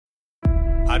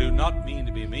I do not mean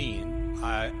to be mean.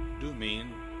 I do mean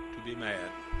to be mad.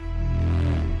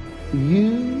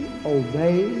 You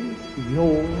obey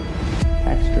your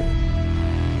pastor.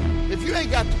 If you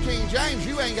ain't got the King James,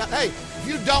 you ain't got, hey, if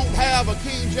you don't have a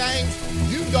King James,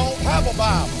 you don't have a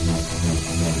Bible.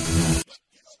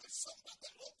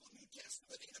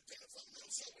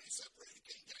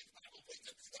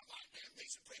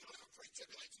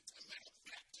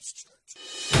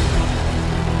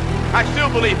 I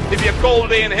still believe if you have a cold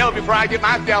day in hell before I get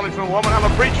my theology from a woman, I'm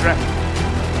a preacher.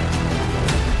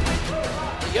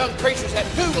 The young preachers that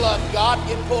do love God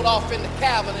get pulled off into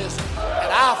Calvinism.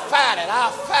 And I'll fight it. I'll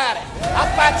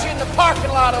fight you in the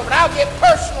parking lot over it. I'll get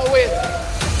personal with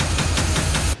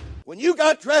you. When you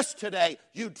got dressed today,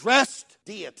 you dressed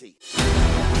deity.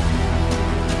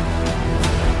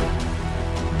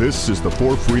 This is the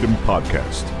For Freedom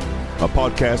Podcast, a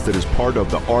podcast that is part of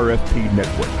the RFP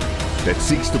Network that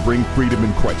seeks to bring freedom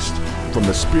in Christ from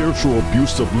the spiritual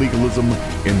abuse of legalism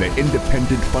in the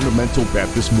independent fundamental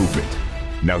Baptist movement.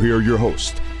 Now here are your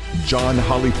hosts, John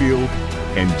Hollyfield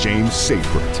and James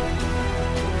Seyfried.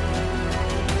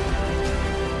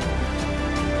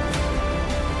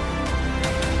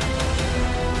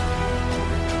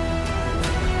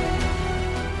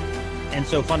 And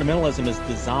so fundamentalism is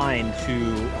designed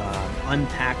to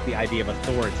unpack the idea of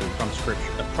authority from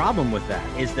Scripture. The problem with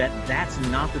that is that that's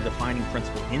not the defining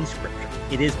principle in Scripture.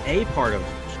 It is a part of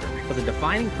Scripture, but the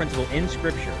defining principle in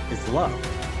Scripture is love.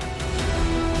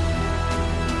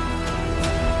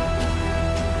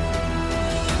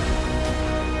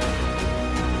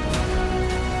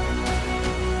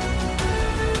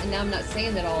 And now I'm not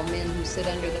saying that all men who sit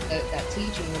under that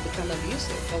teaching will become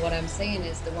abusive, but what I'm saying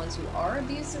is the ones who are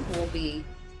abusive will be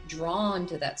drawn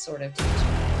to that sort of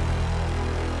teaching.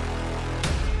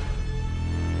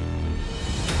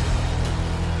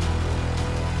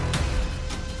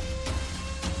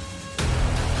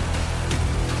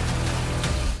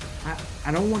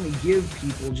 I don't want to give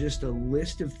people just a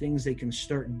list of things they can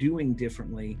start doing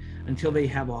differently until they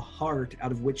have a heart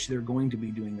out of which they're going to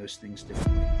be doing those things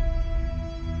differently.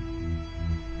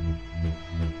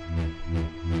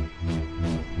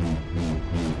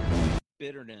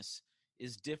 Bitterness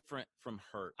is different from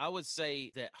hurt. I would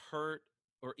say that hurt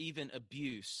or even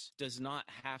abuse does not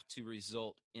have to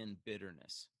result in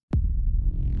bitterness.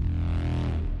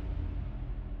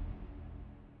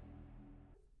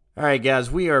 All right, guys,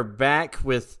 we are back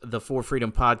with the For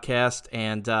Freedom Podcast,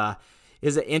 and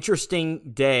it's an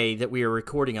interesting day that we are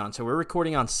recording on. So we're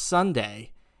recording on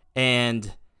Sunday,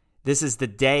 and this is the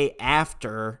day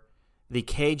after the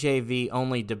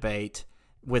KJV-only debate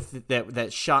with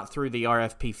that shot through the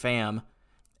RFP fam,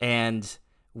 and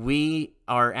we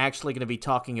are actually going to be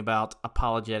talking about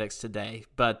apologetics today.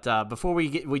 But before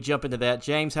we jump into that,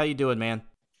 James, how you doing, man?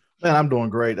 Man, I'm doing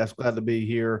great. I'm glad to be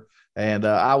here. And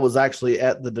I was actually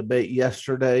at the debate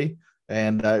yesterday,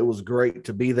 and it was great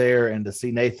to be there and to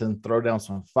see Nathan throw down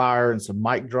some fire and some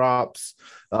mic drops.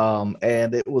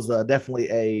 And it was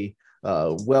definitely a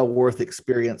well worth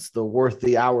experience, worth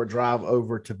the hour drive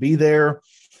over to be there.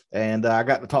 And I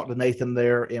got to talk to Nathan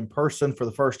there in person for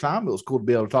the first time. It was cool to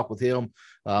be able to talk with him.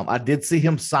 I did see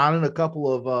him signing a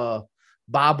couple of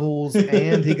Bibles,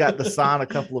 and he got to sign a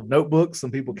couple of notebooks.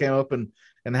 Some people came up and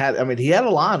he had a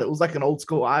line. It was like an old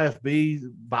school IFB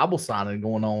Bible signing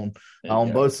going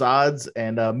on both sides.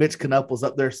 And Mitch Knupp was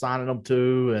up there signing them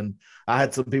too. And I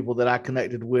had some people that I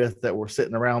connected with that were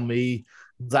sitting around me.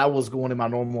 I was going in my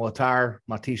normal attire,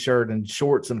 my t-shirt and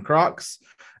shorts and Crocs.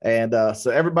 And so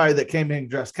everybody that came in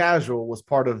dressed casual was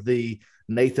part of the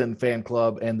Nathan fan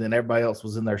club. And then everybody else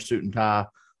was in their suit and tie,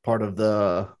 part of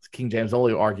the King James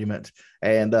only argument.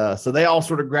 And so they all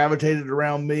sort of gravitated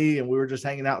around me, and we were just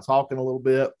hanging out, talking a little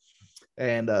bit.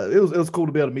 And it was cool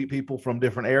to be able to meet people from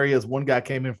different areas. One guy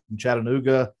came in from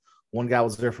Chattanooga. One guy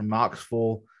was there from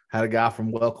Knoxville. Had a guy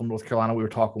from Welcome, North Carolina we were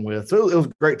talking with. So it was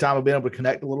a great time of being able to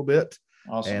connect a little bit.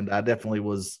 Awesome. And I definitely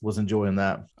was enjoying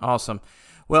that. Awesome.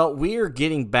 Well, we are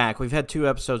getting back. We've had 2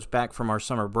 episodes back from our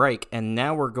summer break, and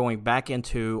now we're going back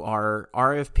into our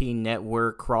RFP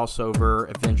Network crossover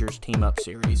Avengers Team-Up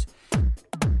series.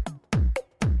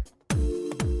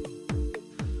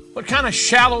 What kind of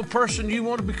shallow person do you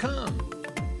want to become?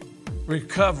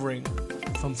 Recovering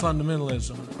from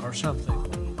fundamentalism or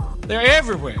something. They're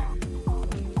everywhere.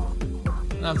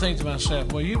 And I think to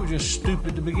myself, well, you were just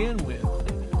stupid to begin with.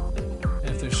 And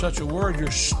if there's such a word, you're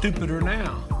stupider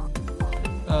now.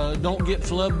 Don't get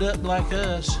flubbed up like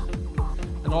us.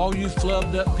 And all you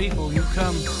flubbed up people, you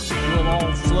come, we'll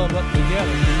all flub up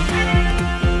together.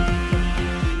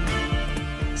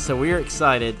 So we're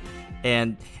excited.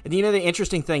 And you know, the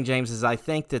interesting thing, James, is I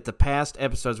think that the past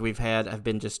episodes we've had have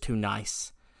been just too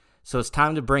nice. So it's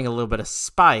time to bring a little bit of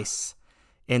spice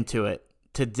into it.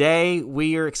 Today,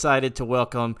 we are excited to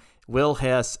welcome Will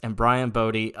Hess and Brian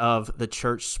Bodie of The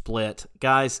Church Split.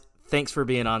 Guys, thanks for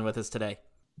being on with us today.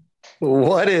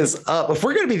 What is up? If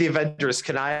we're going to be the Avengers,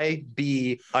 can I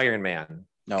be Iron Man?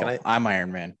 No, I'm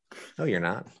Iron Man. No, you're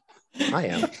not. I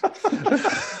am.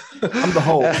 I'm the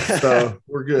Hulk, so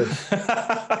we're good.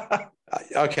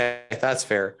 Okay, that's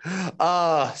fair.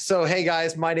 So hey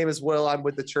guys, my name is Will. I'm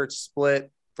with The Church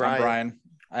Split. I'm Brian.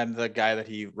 I'm the guy that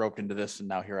he roped into this, and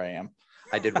now here I am.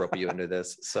 I did rope you into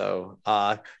this. So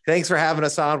thanks for having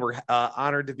us on. We're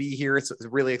honored to be here. It's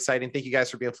really exciting. Thank you guys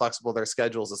for being flexible with their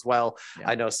schedules as well. Yeah.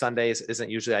 I know Sundays isn't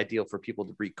usually ideal for people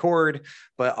to record,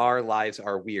 but our lives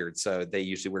are weird. So they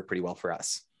usually work pretty well for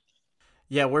us.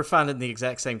 Yeah, we're finding the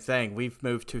exact same thing. We've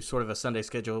moved to sort of a Sunday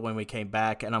schedule when we came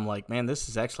back, and I'm like, man, this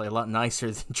is actually a lot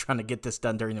nicer than trying to get this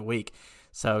done during the week.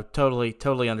 So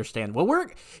totally understand. Well,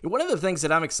 one of the things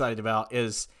that I'm excited about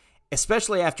is,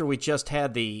 especially after we just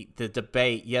had the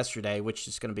debate yesterday, which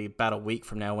is going to be about a week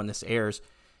from now when this airs,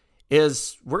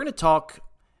 is we're going to talk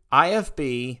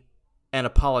IFB and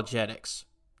apologetics,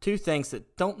 two things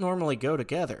that don't normally go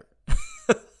together.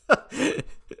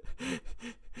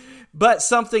 But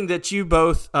something that you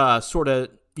both sort of,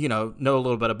 know a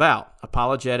little bit about,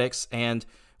 apologetics and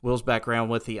Will's background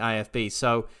with the IFB.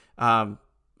 So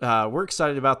we're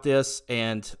excited about this,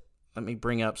 and let me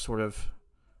bring up sort of,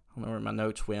 I don't know where my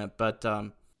notes went, but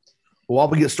while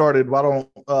we get started, why don't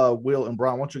Will and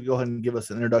Brian, why don't you go ahead and give us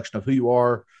an introduction of who you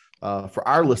are for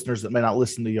our listeners that may not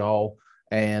listen to y'all,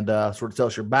 and sort of tell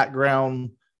us your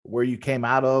background, where you came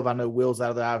out of. I know Will's out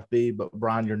of the IFB, but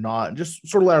Brian, you're not. And just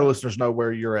sort of let our listeners know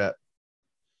where you're at.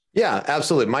 Yeah,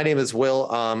 absolutely. My name is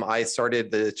Will. I started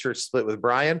The Church Split with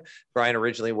Brian. Brian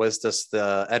originally was just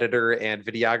the editor and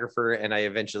videographer, and I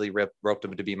eventually roped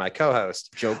him to be my co-host.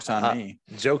 Joke's on me.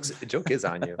 Joke is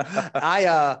on you.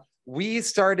 We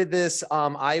started this.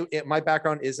 My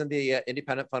background is in the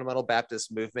Independent Fundamental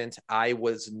Baptist movement. I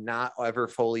was not ever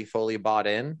fully bought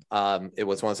in. It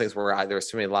was one of those things where there was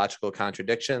too many logical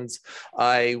contradictions.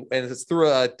 And it's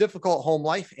through a difficult home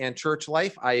life and church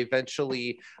life, I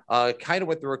eventually kind of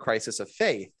went through a crisis of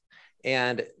faith.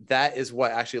 And that is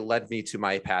what actually led me to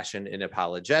my passion in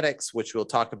apologetics, which we'll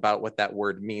talk about what that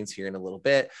word means here in a little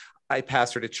bit. I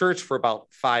pastored a church for about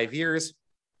 5 years.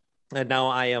 And now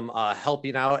I am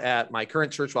helping out at my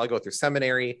current church while I go through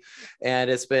seminary. And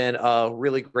it's been a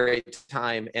really great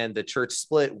time. And The Church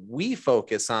Split, we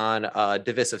focus on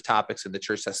divisive topics in the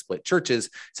church that split churches.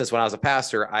 Since when I was a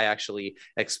pastor, I actually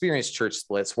experienced church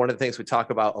splits. One of the things we talk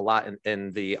about a lot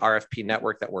in the RFP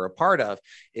network that we're a part of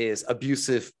is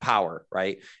abusive power,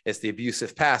 right? It's the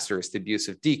abusive pastors, the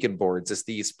abusive deacon boards. It's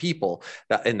these people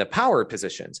that in the power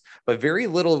positions. But very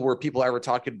little were people ever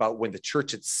talking about when the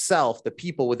church itself, the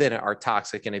people within it, are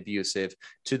toxic and abusive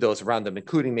to those around them,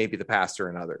 including maybe the pastor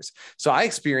and others. So I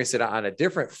experienced it on a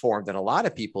different form than a lot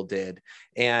of people did.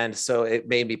 And so it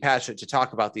made me passionate to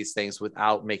talk about these things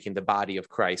without making the body of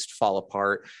Christ fall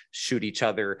apart, shoot each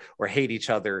other, or hate each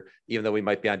other, even though we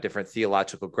might be on different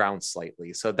theological grounds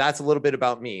slightly. So that's a little bit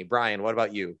about me. Brian, what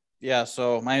about you? Yeah,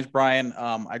 so my name's Brian.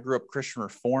 I grew up Christian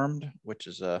Reformed, which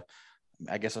is a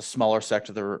smaller sect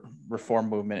of the Reform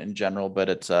movement in general, but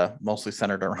it's mostly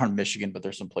centered around Michigan, but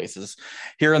there's some places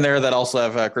here and there that also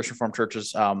have Christian Reformed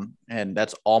churches. And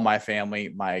that's all my family.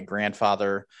 My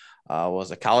grandfather was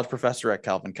a college professor at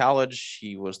Calvin College.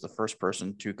 He was the first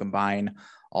person to combine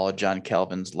all of John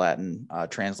Calvin's Latin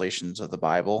translations of the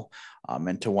Bible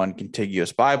into one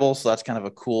contiguous Bible. So that's kind of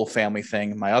a cool family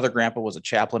thing. My other grandpa was a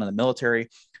chaplain in the military.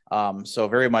 So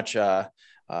very much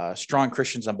strong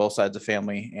Christians on both sides of the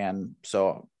family. And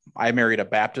so I married a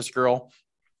Baptist girl,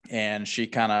 and she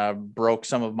kind of broke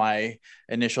some of my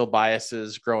initial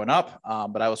biases growing up.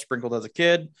 But I was sprinkled as a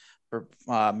kid,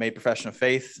 made profession of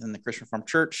faith in the Christian Reformed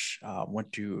Church,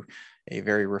 went to a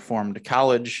very Reformed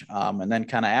college. And then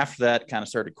kind of after that, kind of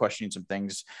started questioning some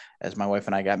things as my wife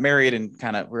and I got married, and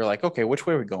kind of we were like, okay, which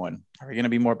way are we going? Are we going to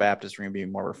be more Baptist? Are we going to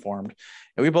be more Reformed?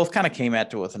 And we both kind of came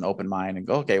at it with an open mind and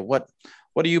go, okay, what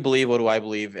do you believe? What do I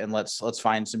believe? And let's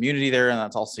find some unity there, and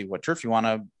let's all see what church we want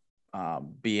to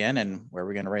be in and where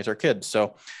we're going to raise our kids.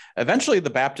 So eventually the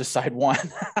Baptist side won.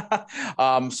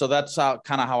 So that's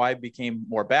kind of how I became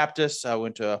more Baptist. I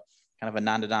went to kind of a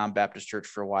non-denom Baptist church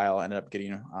for a while, ended up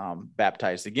getting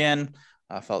baptized again.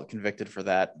 I felt convicted for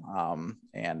that.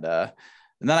 And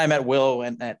And then I met Will,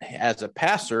 and as a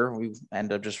pastor, we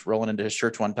ended up just rolling into his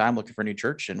church one time looking for a new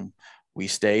church, and we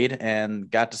stayed and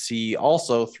got to see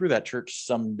also through that church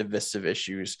some divisive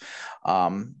issues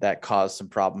that caused some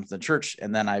problems in the church.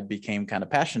 And then I became kind of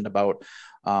passionate about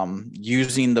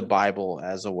using the Bible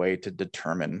as a way to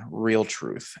determine real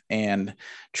truth and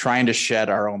trying to shed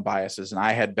our own biases. And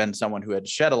I had been someone who had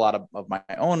shed a lot of my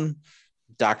own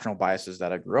doctrinal biases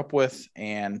that I grew up with,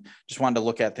 and just wanted to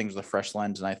look at things with a fresh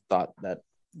lens. And I thought that,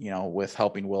 with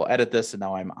helping Will edit this, and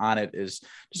now I'm on it, is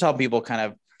just help people kind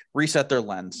of reset their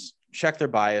lens, check their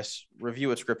bias, review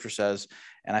what scripture says.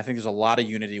 And I think there's a lot of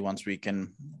unity once we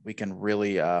can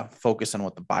really focus on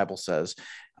what the Bible says,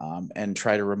 and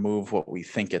try to remove what we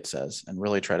think it says, and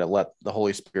really try to let the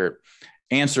Holy Spirit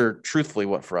answer truthfully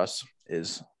what for us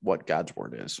is what God's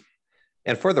word is.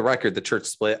 And for the record, the church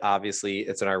split, obviously,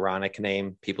 it's an ironic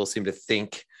name. People seem to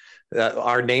think that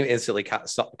our name instantly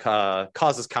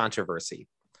causes controversy.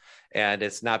 And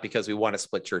it's not because we want to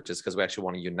split churches, because we actually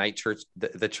want to unite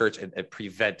the church and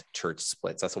prevent church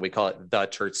splits. That's what we call it, the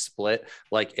church split.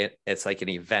 It's like an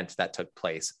event that took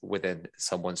place within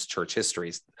someone's church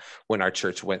histories when our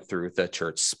church went through the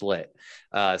church split.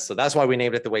 So that's why we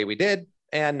named it the way we did.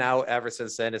 And now ever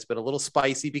since then, it's been a little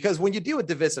spicy, because when you deal with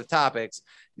divisive topics,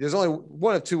 there's only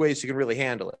one of two ways you can really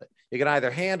handle it. You can either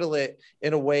handle it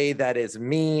in a way that is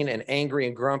mean and angry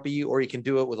and grumpy, or you can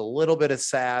do it with a little bit of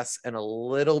sass and a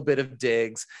little bit of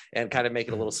digs and kind of make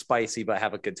it a little spicy, but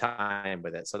have a good time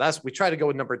with it. So we try to go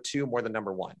with number 2 more than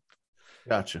number 1.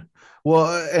 Gotcha.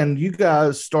 Well, and you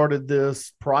guys started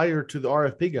this prior to the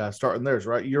RFP guys starting theirs,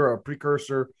 right? You're a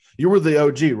precursor. You were the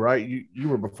OG, right? You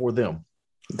were before them.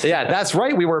 Yeah, that's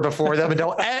right. We were before them, and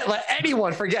don't let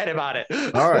anyone forget about it.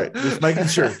 All right, just making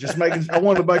sure. I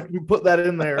wanted to put that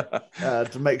in there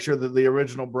to make sure that the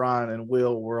original Brian and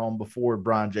Will were on before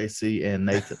Brian, JC, and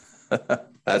Nathan.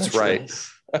 That's right.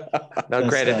 Nice. Now,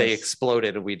 granted, they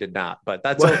exploded and we did not, but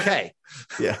that's okay.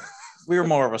 Yeah, we were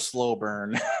more of a slow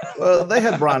burn. Well, they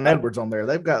had Brian Edwards on there.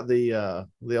 They've got the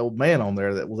old man on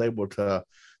there that was able to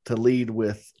lead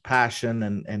with passion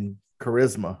and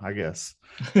charisma, I guess.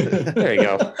 There you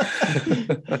go.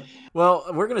 Well,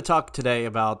 we're going to talk today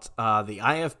about the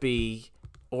IFB,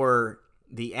 or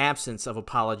the absence of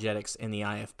apologetics in the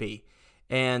IFB.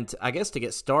 And I guess to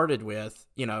get started with,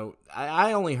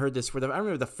 I only heard this word. I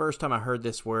remember the first time I heard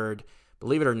this word,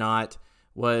 believe it or not,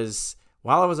 was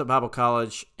while I was at Bible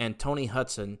college, and Tony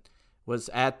Hudson was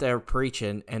at there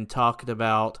preaching and talked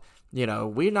about,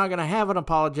 we're not going to have an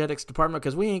apologetics department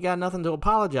because we ain't got nothing to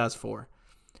apologize for,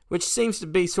 which seems to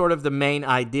be sort of the main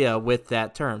idea with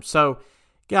that term. So,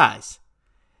 guys,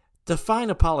 define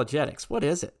apologetics. What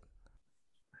is it?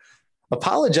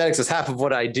 Apologetics is half of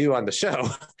what I do on the show.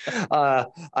 I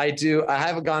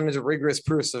haven't gone into rigorous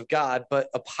proofs of God, but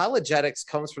apologetics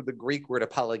comes from the Greek word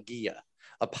apologia.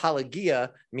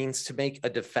 Apologia means to make a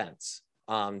defense,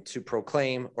 to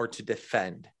proclaim or to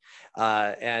defend.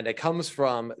 And it comes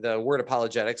from the word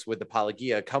apologetics with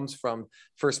apologia, comes from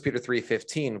 1 Peter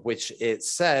 3:15, which it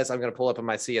says, I'm going to pull up in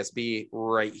my CSB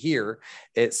right here.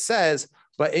 It says,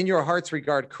 but in your hearts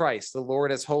regard Christ, the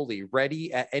Lord as holy,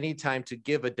 ready at any time to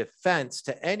give a defense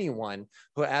to anyone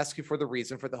who asks you for the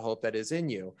reason for the hope that is in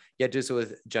you, yet do so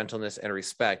with gentleness and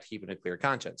respect, keeping a clear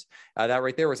conscience. That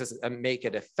right there, where it says make a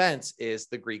defense, is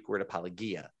the Greek word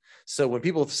apologia. So when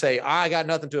people say, I got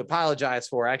nothing to apologize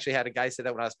for, I actually had a guy say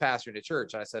that when I was pastoring a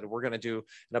church. I said, we're going to do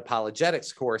an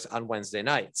apologetics course on Wednesday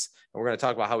nights. And we're going to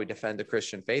talk about how we defend the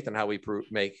Christian faith and how we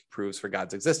make proofs for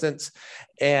God's existence.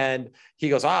 And he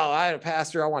goes, I'm a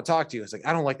pastor. I want to talk to you. It's like,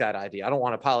 I don't like that idea. I don't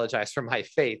want to apologize for my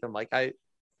faith. I'm like,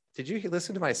 did you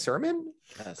listen to my sermon?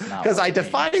 Because I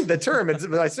defined the term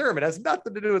in my sermon. It has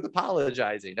nothing to do with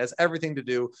apologizing. It has everything to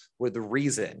do with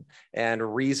reason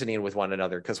and reasoning with one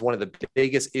another. Because one of the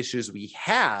biggest issues we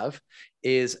have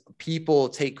is people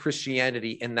take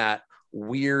Christianity in that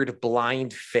weird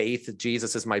blind faith,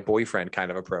 Jesus is my boyfriend kind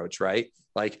of approach, right?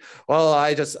 Like, well,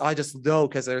 I just know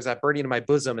because there's that burning in my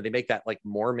bosom, and they make that like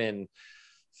Mormon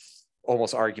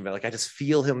almost argument. Like, I just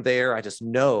feel him there. I just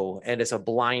know. And it's a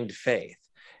blind faith.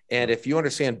 And if you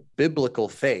understand biblical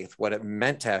faith, what it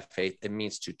meant to have faith, it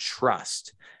means to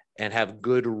trust and have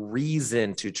good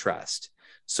reason to trust.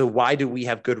 So why do we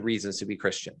have good reasons to be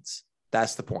Christians?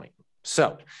 That's the point.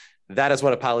 So that is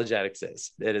what apologetics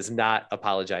is. It is not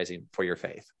apologizing for your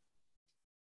faith.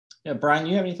 Yeah, Brian,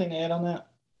 you have anything to add on that?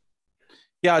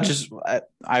 Yeah,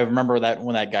 I remember that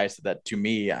when that guy said that to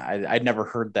me, I'd never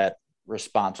heard that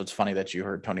response. It's funny that you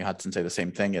heard Tony Hudson say the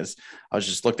same thing. Is I was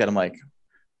just looked at him like,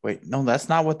 wait, no, that's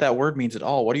not what that word means at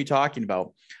all. What are you talking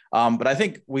about? But I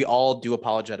think we all do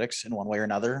apologetics in one way or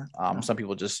another. Some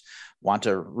people just want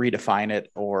to redefine it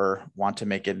or want to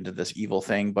make it into this evil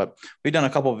thing. But we've done a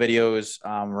couple of videos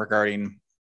regarding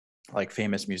like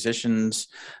famous musicians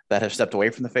that have stepped away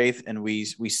from the faith, and we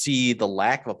see the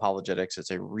lack of apologetics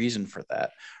as a reason for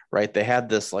that, right? They had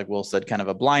this, like Will said, kind of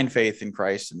a blind faith in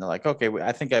Christ, and they're like, okay,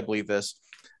 I think I believe this,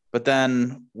 but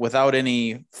then without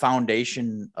any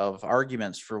foundation of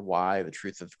arguments for why the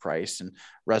truth of Christ and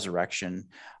resurrection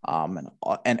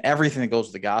and everything that goes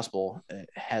with the gospel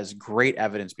has great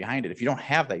evidence behind it. If you don't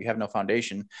have that, you have no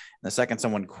foundation. And the second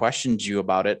someone questions you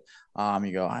about it,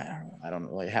 you go, I don't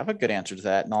really have a good answer to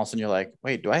that. And all of a sudden you're like,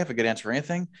 wait, do I have a good answer for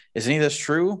anything? Is any of this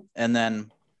true? And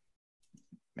then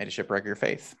made a shipwreck of your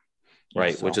faith.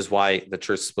 Right, So- which is why the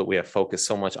church split, we have focused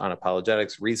so much on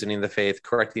apologetics, reasoning the faith,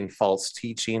 correcting false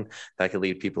teaching that could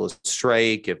lead people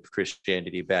astray, give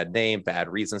Christianity a bad name, bad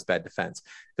reasons, bad defense.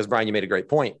 Because Brian, you made a great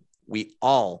point. We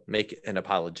all make an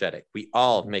apologetic. We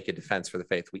all make a defense for the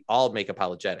faith. We all make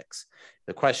apologetics.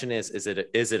 The question is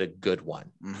it a good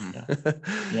one?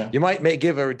 Mm-hmm. Yeah. You might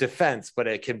give a defense, but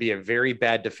it can be a very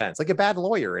bad defense, like a bad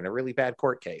lawyer in a really bad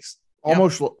court case.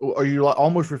 Almost, are you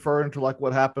almost referring to like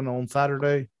what happened on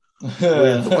Saturday?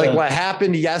 Like what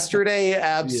happened yesterday?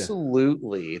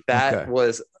 Absolutely. That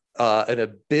was an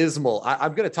abysmal.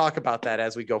 I'm going to talk about that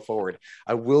as we go forward.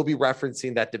 I will be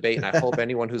referencing that debate, and I hope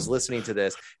anyone who's listening to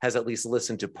this has at least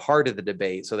listened to part of the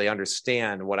debate so they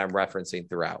understand what I'm referencing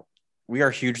throughout. We are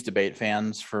huge debate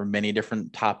fans for many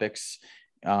different topics,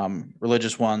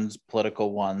 religious ones,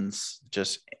 political ones,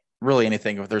 just really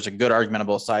anything. If there's a good argument on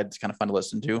both sides, it's kind of fun to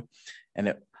listen to. And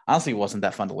it honestly wasn't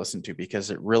that fun to listen to because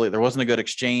there wasn't a good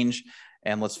exchange.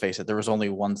 And let's face it, there was only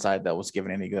one side that was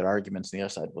giving any good arguments and the other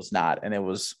side was not. And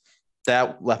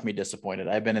that left me disappointed.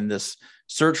 I've been in this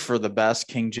search for the best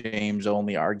King James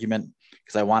only argument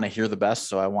because I want to hear the best.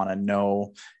 So I want to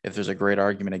know if there's a great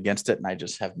argument against it. And I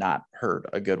just have not heard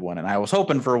a good one. And I was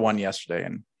hoping for one yesterday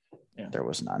and there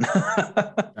was none.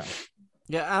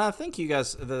 Yeah, and I think you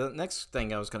guys, the next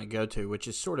thing I was going to go to, which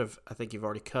is sort of, I think you've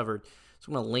already covered, so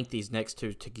I'm going to link these next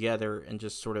two together and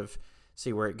just sort of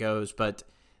see where it goes. But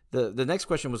the next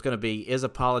question was going to be, is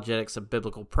apologetics a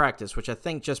biblical practice? Which I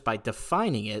think just by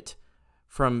defining it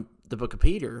from the book of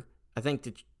Peter, I think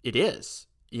that it is,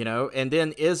 and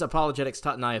then is apologetics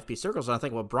taught in IFP circles? And I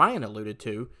think what Brian alluded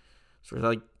to, sort of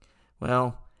like,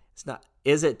 well, it's not,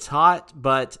 is it taught,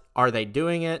 but are they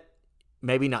doing it?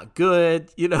 Maybe not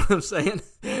good, you know what I'm saying?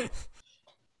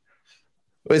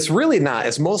 It's really not.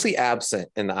 It's mostly absent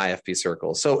in the IFP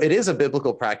circle. So it is a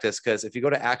biblical practice because if you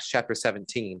go to Acts chapter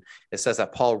 17, it says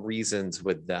that Paul reasons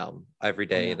with them every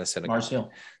day in the synagogue. Mars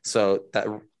Hill. So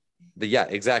yeah,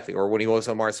 exactly. Or when he goes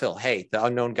on Mars Hill, hey, the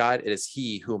unknown God, it is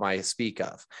he whom I speak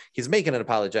of. He's making an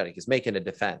apologetic. He's making a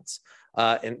defense.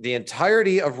 And the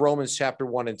entirety of Romans chapter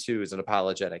 1 and 2 is an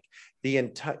apologetic.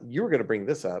 You were going to bring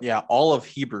this up. Yeah, all of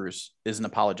Hebrews is an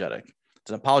apologetic. It's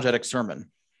an apologetic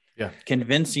sermon. Yeah,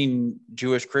 convincing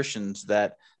Jewish Christians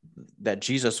that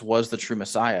Jesus was the true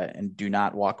Messiah and do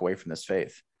not walk away from this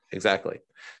faith. Exactly.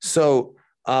 So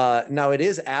now it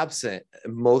is absent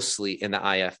mostly in the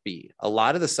IFB. A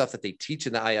lot of the stuff that they teach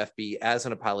in the IFB as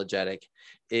an apologetic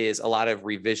is a lot of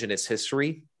revisionist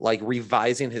history, like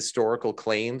revising historical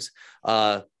claims,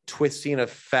 twisting of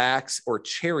facts, or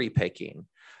cherry picking.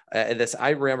 And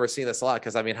I remember seeing this a lot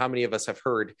because, how many of us have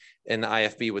heard in the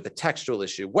IFB with the textual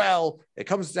issue? Well, it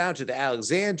comes down to the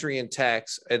Alexandrian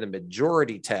text and the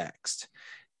majority text.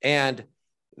 And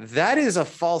that is a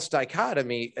false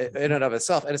dichotomy in and of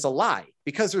itself. And it's a lie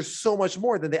because there's so much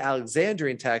more than the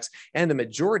Alexandrian text and the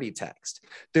majority text.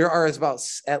 There are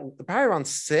probably around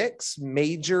 6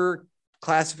 major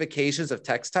classifications of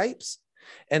text types,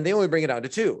 and they only bring it down to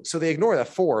 2. So they ignore the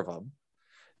 4 of them.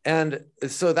 And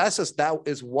so that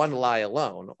is one lie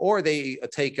alone. Or they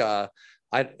take I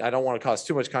don't want to cause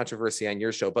too much controversy on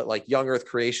your show, but like young earth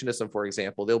creationism, for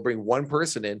example, they'll bring one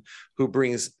person in who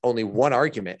brings only one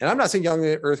argument. And I'm not saying young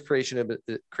earth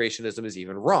creationism is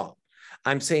even wrong.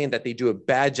 I'm saying that they do a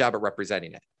bad job at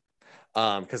representing it.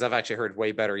 Because I've actually heard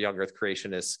way better young earth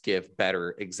creationists give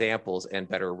better examples and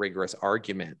better rigorous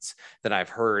arguments than I've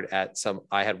heard at some.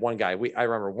 I had one guy, I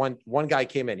remember one guy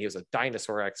came in, he was a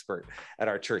dinosaur expert at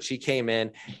our church. He came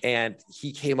in and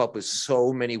he came up with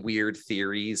so many weird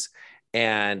theories,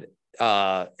 and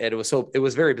it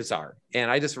was very bizarre.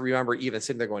 And I just remember even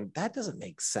sitting there going, that doesn't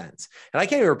make sense. And I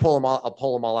can't even pull them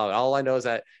all out. All I know is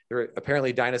that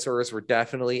apparently dinosaurs were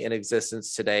definitely in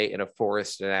existence today in a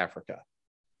forest in Africa.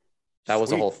 That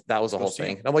was a whole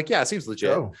thing. And I'm like, yeah, it seems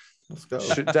legit. Let's go.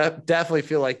 Should definitely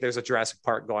feel like there's a Jurassic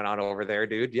Park going on over there,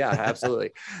 dude. Yeah,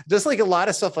 absolutely. Just like a lot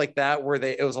of stuff like that, where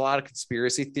it was a lot of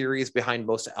conspiracy theories behind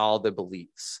most all the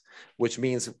beliefs, which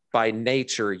means by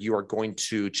nature you are going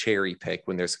to cherry pick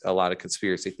when there's a lot of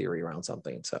conspiracy theory around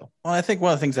something. So, well, I think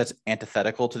one of the things that's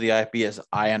antithetical to the IFB, as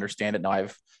I understand it now,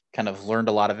 I've kind of learned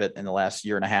a lot of it in the last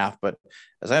year and a half, but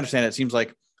as I understand it, it seems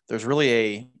like there's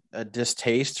really a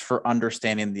distaste for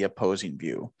understanding the opposing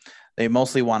view. They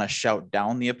mostly want to shout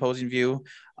down the opposing view,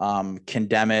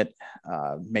 condemn it,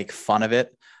 make fun of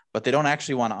it, but they don't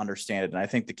actually want to understand it. And I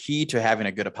think the key to having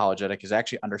a good apologetic is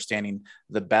actually understanding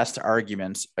the best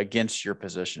arguments against your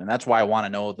position. And that's why I want to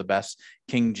know the best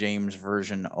King James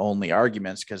Version only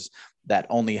arguments, because that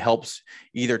only helps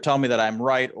either tell me that I'm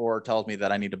right or tells me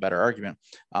that I need a better argument,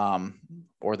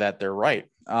 or that they're right.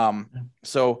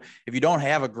 So if you don't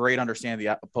have a great understanding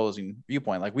of the opposing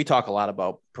viewpoint, like we talk a lot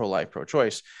about pro-life,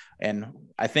 pro-choice, and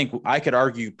I think I could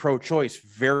argue pro-choice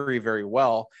very, very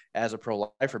well as a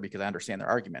pro-lifer because I understand their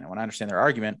argument. And when I understand their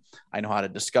argument, I know how to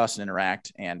discuss and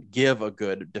interact and give a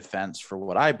good defense for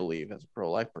what I believe as a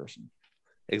pro-life person.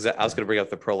 Exactly. I was going to bring up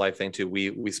the pro-life thing too.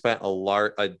 We spent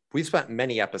we spent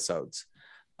many episodes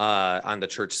on the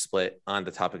church split on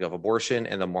the topic of abortion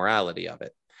and the morality of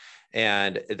it.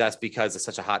 And that's because it's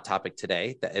such a hot topic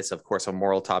today that it's, of course, a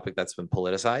moral topic that's been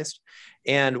politicized.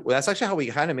 And that's actually how we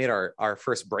kind of made our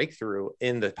first breakthrough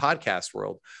in the podcast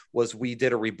world, was we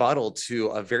did a rebuttal to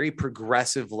a very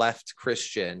progressive left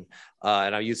Christian.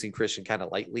 And I'm using Christian kind of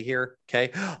lightly here.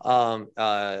 Okay.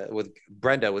 With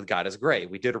Brenda, with God is Gray.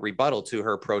 We did a rebuttal to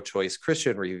her pro-choice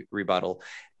Christian rebuttal.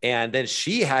 And then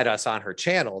she had us on her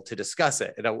channel to discuss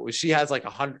it. And she has like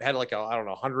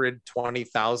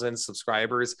 120,000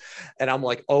 subscribers. And I'm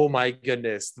like, oh my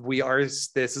goodness,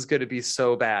 this is going to be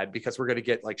so bad because we're going to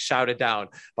get like shouted down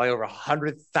by over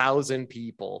 100,000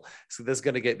 people. So this is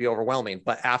going to be overwhelming.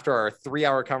 But after our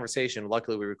 3-hour conversation,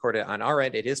 luckily we recorded it on our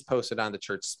end. It is posted on the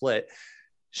church split.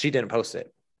 She didn't post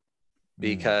it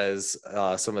because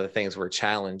some of the things were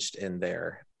challenged in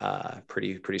there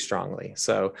pretty strongly.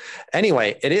 So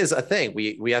anyway, it is a thing.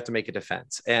 We have to make a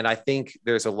defense. And I think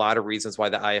there's a lot of reasons why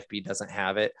the IFB doesn't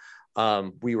have it.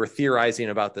 We were theorizing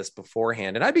about this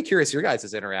beforehand, and I'd be curious your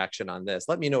guys' interaction on this.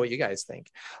 Let me know what you guys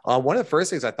think. One of the first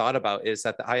things I thought about is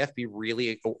that the IFB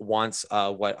really wants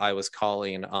what I was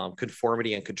calling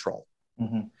conformity and control.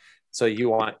 Mm-hmm. So you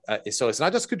want, so it's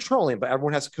not just controlling, but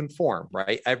everyone has to conform,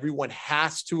 right? Everyone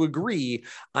has to agree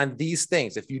on these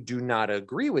things. If you do not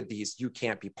agree with these, you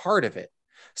can't be part of it.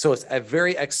 So it's a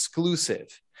very exclusive.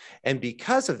 And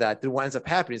because of that, then what ends up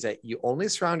happening is that you only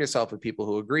surround yourself with people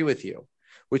who agree with you,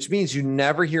 which means you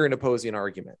never hear an opposing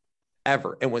argument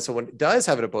ever. And when someone does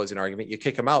have an opposing argument, you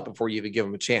kick them out before you even give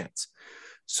them a chance.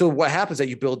 So what happens is that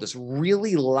you build this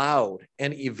really loud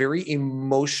and a very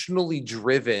emotionally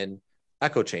driven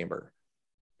echo chamber.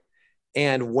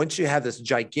 And once you have this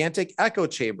gigantic echo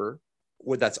chamber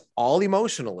where that's all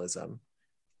emotionalism,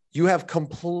 you have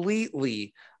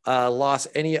completely lost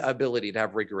any ability to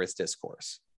have rigorous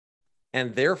discourse.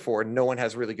 And therefore, no one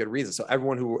has really good reason. So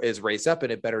everyone who is raised up in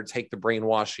it better take the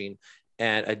brainwashing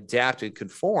and adapt and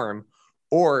conform,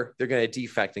 or they're going to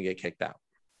defect and get kicked out.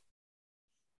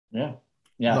 Yeah.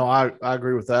 No, I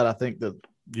agree with that. I think that,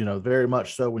 very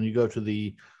much so when you go to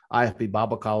the IFB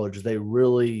Bible College, they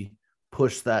really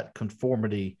push that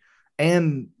conformity.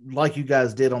 And like you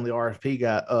guys did on the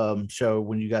RFP show,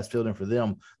 when you guys filled in for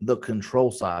them, the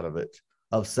control side of it,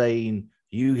 of saying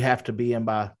you have to be in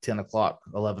by 10 o'clock,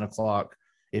 11 o'clock.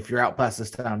 If you're out past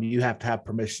this time, you have to have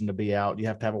permission to be out. You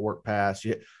have to have a work pass.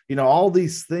 All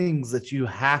these things that you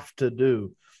have to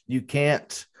do. You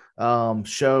can't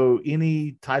show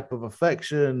any type of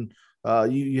affection.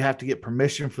 You have to get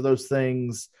permission for those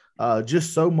things.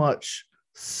 Just so much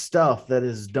stuff that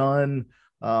is done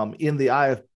in the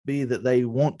IFB that they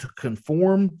want to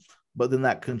conform, but then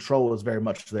that control is very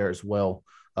much there as well.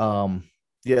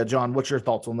 Yeah, John, what's your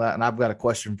thoughts on that? And I've got a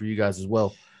question for you guys as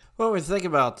well. Well, when we think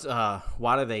about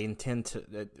why do they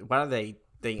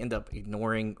end up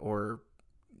ignoring or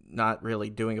not really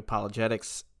doing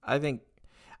apologetics, I think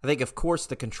of course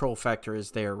the control factor is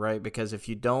there, right? Because if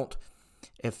you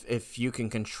can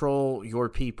control your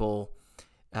people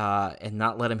and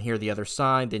not let them hear the other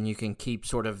side, then you can keep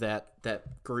sort of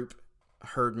that group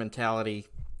herd mentality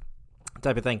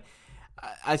type of thing.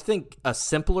 I think a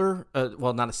simpler,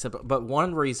 not a simple, but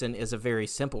one reason is a very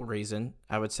simple reason.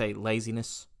 I would say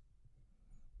laziness.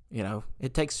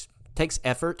 It takes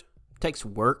effort, takes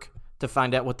work to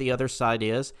find out what the other side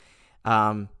is.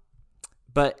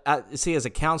 But I see, as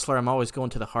a counselor, I'm always going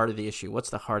to the heart of the issue.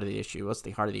 What's the heart of the issue? What's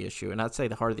the heart of the issue? And I'd say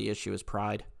the heart of the issue is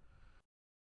pride.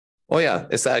 Oh yeah,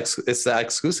 it's that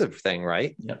exclusive thing,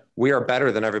 right? Yep. We are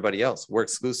better than everybody else. We're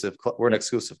exclusive. We're an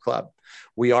exclusive club.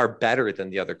 We are better than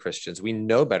the other Christians. We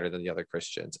know better than the other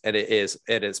Christians, and it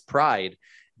is pride,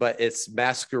 but it's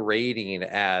masquerading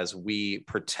as we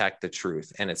protect the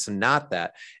truth, and it's not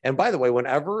that. And by the way,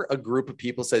 whenever a group of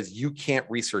people says you can't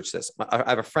research this, I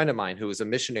have a friend of mine who is a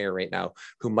missionary right now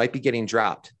who might be getting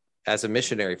dropped as a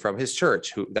missionary from his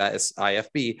church, who that is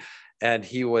IFB. And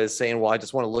he was saying, well, I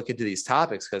just want to look into these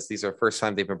topics because these are the first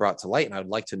time they've been brought to light and I would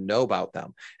like to know about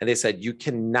them. And they said, you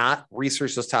cannot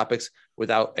research those topics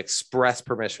without express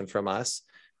permission from us,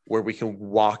 where we can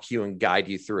walk you and guide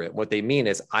you through it. What they mean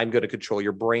is I'm going to control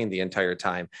your brain the entire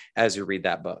time as you read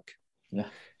that book. Yeah.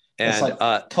 And it's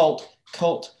like cult.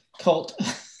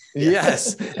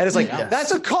 Yes. And it's like,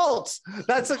 that's a cult.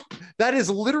 That is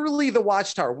literally the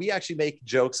Watchtower. We actually make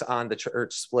jokes on the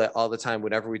church split all the time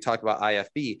whenever we talk about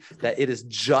IFB, that it is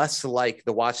just like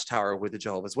the Watchtower with the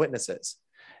Jehovah's Witnesses.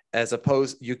 As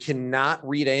opposed, you cannot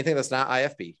read anything that's not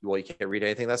IFB. Well, you can't read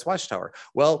anything that's Watchtower.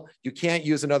 Well, you can't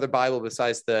use another Bible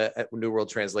besides the New World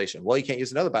Translation. Well, you can't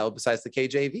use another Bible besides the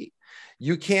KJV.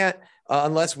 You can't,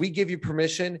 unless we give you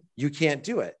permission, you can't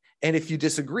do it. And if you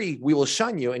disagree, we will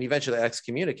shun you and eventually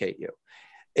excommunicate you.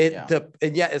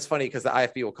 And yet it's funny because the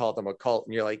IFB will call them a cult.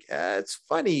 And you're like, it's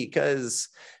funny because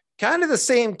kind of the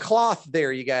same cloth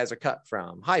there you guys are cut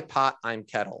from. Hi, pot, I'm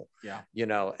kettle. Yeah. You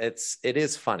know, it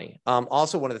is funny.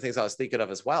 Also, one of the things I was thinking of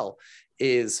as well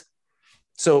is,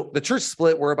 so the church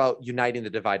split, we're about uniting the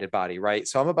divided body, right?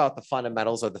 So I'm about the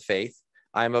fundamentals of the faith.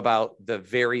 I'm about the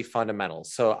very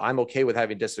fundamentals. So I'm okay with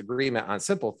having disagreement on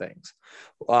simple things.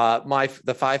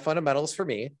 The 5 fundamentals for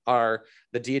me are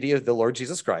the deity of the Lord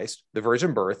Jesus Christ, the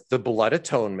virgin birth, the blood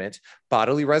atonement,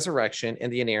 bodily resurrection, and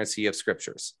the inerrancy of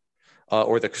scriptures,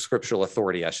 or the scriptural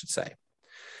authority, I should say.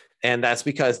 And that's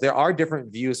because there are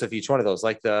different views of each one of those,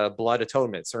 like the blood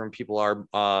atonement. Certain people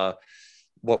are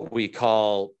what we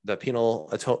call the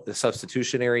the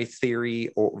substitutionary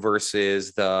theory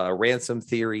versus the ransom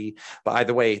theory. But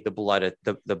either way, the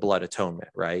blood atonement,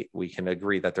 right? We can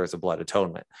agree that there's a blood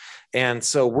atonement. And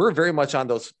so we're very much on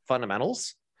those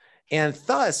fundamentals. And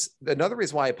thus, another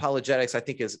reason why apologetics, I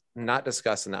think, is not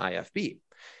discussed in the IFB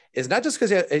is not just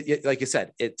because, like you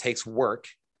said, it takes work,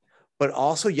 but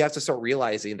also you have to start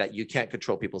realizing that you can't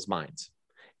control people's minds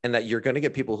and that you're going to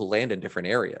get people who land in different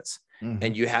areas. Mm-hmm.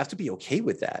 And you have to be okay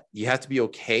with that. You have to be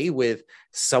okay with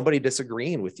somebody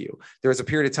disagreeing with you. There was a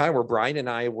period of time where Brian and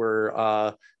I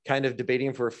were kind of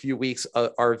debating for a few weeks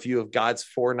our view of God's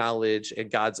foreknowledge and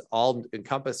God's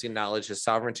all-encompassing knowledge, his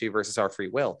sovereignty versus our free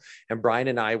will. And Brian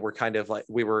and I were kind of like,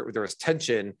 there was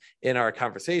tension in our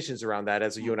conversations around that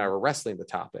as you and I were wrestling the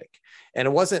topic. And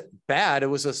it wasn't bad. It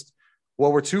was just,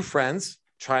 well, we're two friends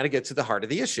trying to get to the heart of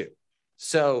the issue.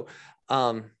 So,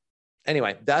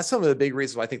 anyway, that's some of the big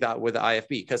reasons why I think that with the IFB,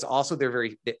 because also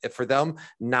for them,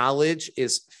 knowledge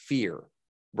is fear,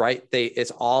 right?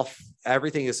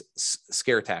 Everything is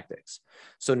scare tactics.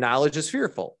 So knowledge is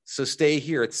fearful. So stay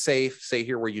here. It's safe. Stay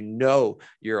here where you know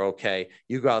you're okay.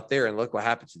 You go out there and look what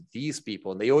happened to these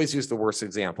people. And they always use the worst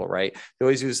example, right? They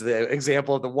always use the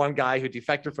example of the one guy who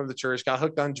defected from the church, got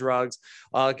hooked on drugs,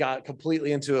 got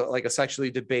completely into a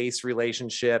sexually debased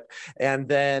relationship. And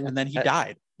then he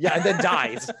died. Yeah, and then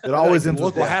dies. It always ends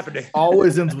with what death. Happened.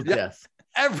 Always ends with death.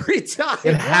 Every time.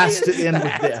 It has to end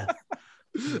with death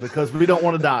because we don't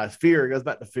want to die. Fear. It goes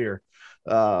back to fear.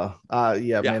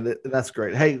 Man, that's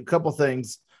great. Hey, a couple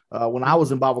things. When I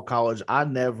was in Bible college, I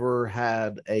never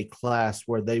had a class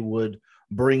where they would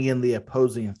bring in the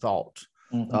opposing thought.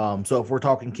 Mm-hmm. So if we're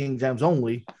talking King James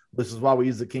only, this is why we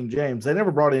use the King James. They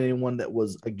never brought in anyone that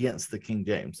was against the King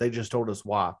James. They just told us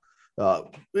why.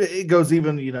 It goes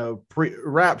even,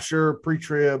 pre-rapture,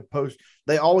 pre-trib, post.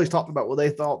 They always talked about what they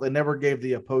thought. They never gave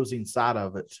the opposing side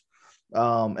of it.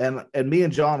 And me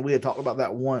and John, we had talked about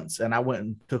that once. And I went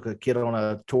and took a kid on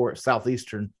a tour at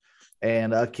Southeastern,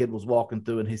 and a kid was walking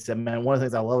through, and he said, "Man, one of the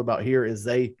things I love about here is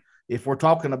if we're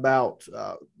talking about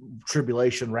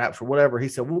tribulation, rapture, whatever," he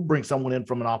said, "we'll bring someone in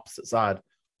from an opposite side,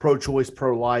 pro-choice,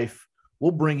 pro-life.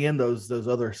 We'll bring in those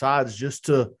other sides just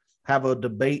to have a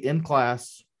debate in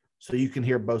class." So you can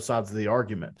hear both sides of the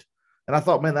argument. And I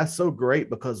thought, man, that's so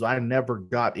great because I never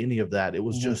got any of that. It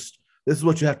was just, this is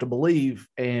what you have to believe.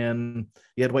 And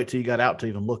you had to wait till you got out to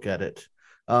even look at it.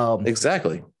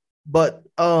 Exactly. But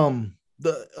let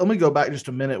me go back just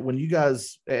a minute. When you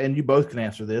guys, and you both can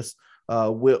answer this,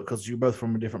 because you're both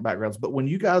from different backgrounds, but when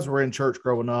you guys were in church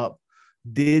growing up,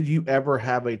 did you ever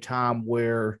have a time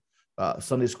where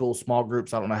Sunday school, small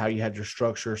groups, I don't know how you had your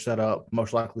structure set up,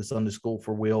 most likely Sunday school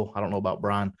for Will. I don't know about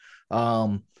Brian.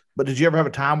 But did you ever have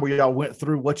a time where y'all went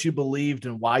through what you believed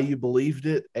and why you believed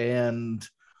it? And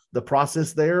the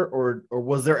process there, or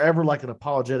was there ever like an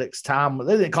apologetics time?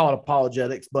 They didn't call it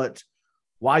apologetics, but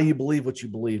why you believe what you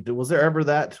believed. Was there ever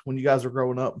that when you guys were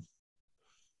growing up?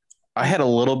 I had a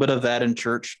little bit of that in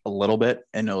church, a little bit,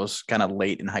 and it was kind of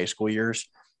late in high school years.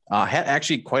 I had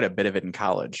actually quite a bit of it in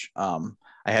college.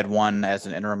 I had one as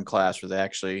an interim class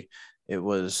where it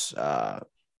was on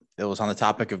the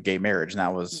topic of gay marriage, and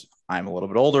that was, I'm a little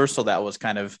bit older, so that was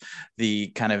kind of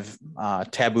the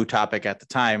taboo topic at the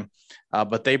time.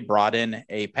 But they brought in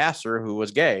a pastor who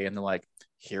was gay, and they're like,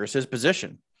 here's his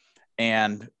position.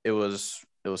 And it was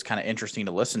kind of interesting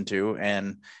to listen to.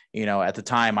 And, at the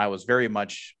time I was very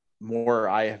much more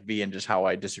IFB in just how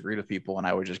I disagreed with people. And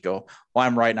I would just go, well,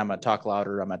 I'm right, and I'm going to talk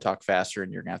louder, I'm going to talk faster,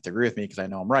 and you're going to have to agree with me because I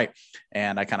know I'm right.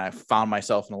 And I kind of found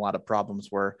myself in a lot of problems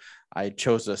where I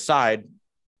chose a side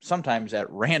sometimes at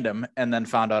random, and then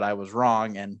found out I was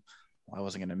wrong, and I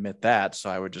wasn't going to admit that. So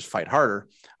I would just fight harder.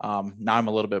 Now I'm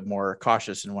a little bit more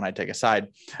cautious in when I take a side,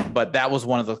 but that was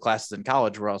one of the classes in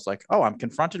college where I was like, oh, I'm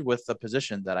confronted with a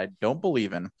position that I don't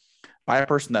believe in by a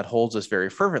person that holds this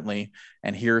very fervently,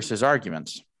 and here's his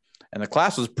arguments. And the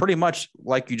class was pretty much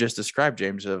like you just described,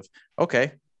 James, of,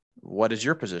 okay, what is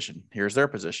your position? Here's their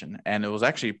position. And it was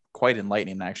actually quite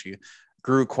enlightening. I actually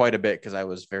grew quite a bit because I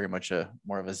was very much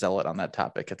more of a zealot on that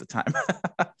topic at the time.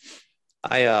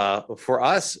 For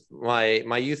us,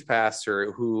 my youth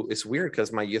pastor, who is weird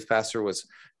because my youth pastor was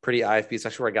pretty IFB. It's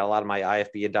actually where I got a lot of my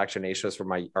IFB indoctrination was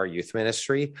from our youth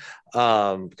ministry.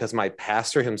 Because my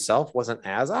pastor himself wasn't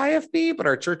as IFB, but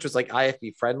our church was like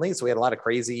IFB friendly. So we had a lot of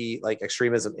crazy like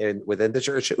extremism within the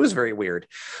church. It was very weird,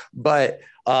 but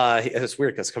it's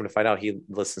weird because come to find out he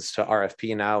listens to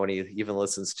RFP now, and he even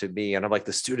listens to me, and I'm like,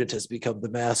 the student has become the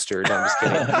master. No, I'm just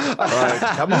kidding.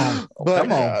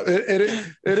 Come on.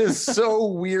 It is so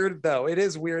weird though. It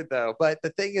is weird though. But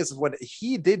the thing is, when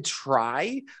he did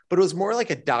try, but it was more like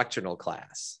a doctrinal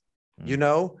class,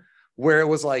 where it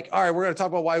was like, all right, we're going to talk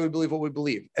about why we believe what we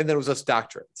believe. And then it was just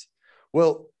doctrines.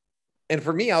 Well, and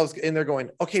for me, I was in there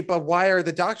going, okay, but why are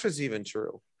the doctrines even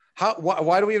true?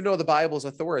 Why do we even know the Bible is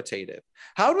authoritative?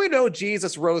 How do we know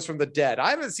Jesus rose from the dead? I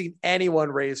haven't seen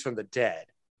anyone raised from the dead.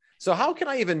 So how can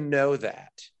I even know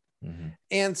that? Mm-hmm.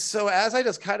 And so as I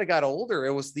just kind of got older,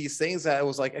 it was these things that I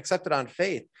was like accepted on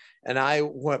faith. And by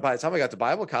the time I got to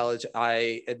Bible college,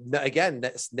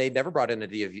 they never brought in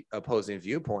any opposing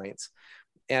viewpoints.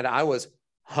 And I was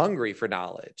hungry for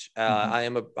knowledge.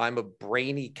 I'm a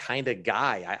brainy kind of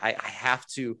guy.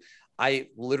 I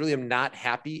literally am not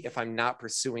happy if I'm not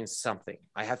pursuing something.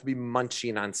 I have to be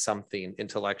munching on something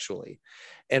intellectually.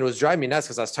 And it was driving me nuts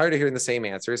because I was tired of hearing the same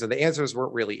answers, and the answers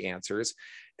weren't really answers.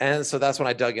 And so that's when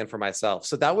I dug in for myself.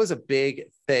 So that was a big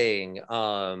thing.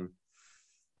 And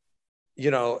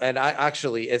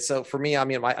so for me, I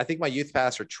mean, I think my youth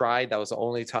pastor tried. That was the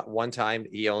only one time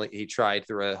he tried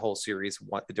through a whole series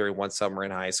during one summer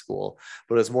in high school,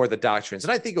 but it was more the doctrines.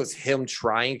 And I think it was him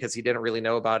trying because he didn't really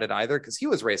know about it either, because he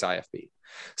was raised IFB.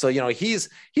 So, he's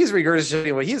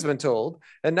regurgitating what he's been told.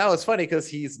 And now it's funny because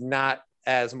he's not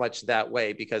as much that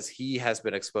way because he has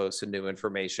been exposed to new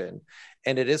information.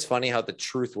 And it is funny how the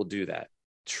truth will do that.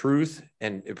 Truth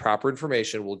and proper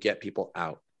information will get people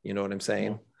out. You know what I'm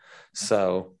saying? Mm-hmm.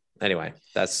 So anyway,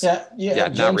 that's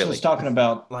James not really. was talking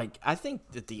about, like, I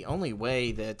think that the only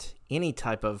way that any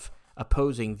type of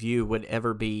opposing view would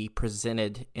ever be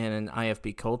presented in an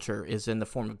IFB culture is in the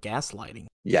form of gaslighting.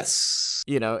 Yes.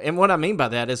 And what I mean by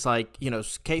that is like,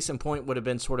 case in point would have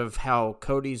been sort of how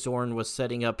Cody Zorn was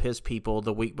setting up his people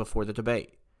the week before the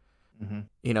debate.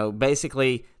 Mm-hmm.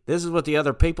 Basically, this is what the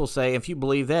other people say. If you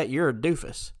believe that, you're a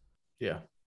doofus. Yeah.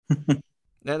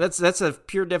 Now, that's a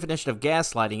pure definition of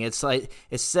gaslighting. It's like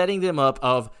it's setting them up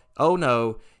of, oh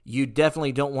no, you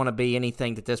definitely don't want to be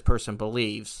anything that this person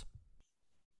believes.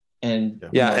 And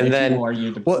and then are you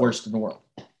the worst in the world?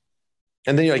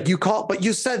 And then you're like, but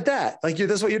you said that, like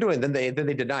that's what you're doing. Then they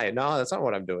deny it. No, that's not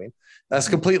what I'm doing. That's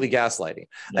completely gaslighting.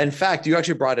 Yeah. In fact, you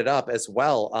actually brought it up as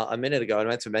well a minute ago. I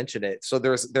meant to mention it. So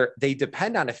they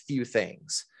depend on a few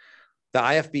things. The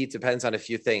IFB depends on a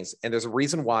few things, and there's a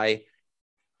reason why.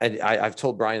 And I've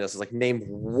told Brian this, is like, name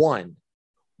one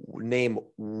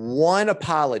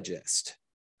apologist,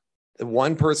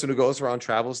 one person who goes around,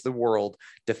 travels the world,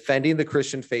 defending the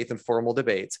Christian faith in formal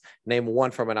debates. Name one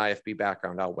from an IFB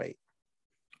background. I'll wait.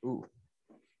 Ooh,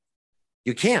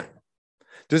 you can't.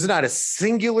 There's not a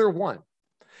singular one.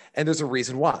 And there's a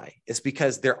reason why. It's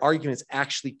because their arguments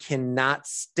actually cannot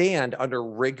stand under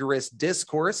rigorous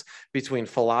discourse between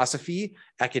philosophy,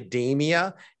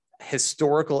 academia,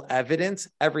 historical evidence,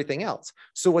 everything else.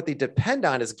 So what they depend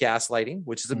on is gaslighting,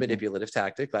 which is a manipulative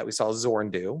tactic that we saw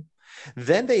Zorn do.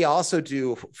 Then they also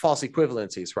do false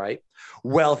equivalencies, right?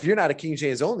 Well, if you're not a King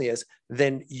James onlyist,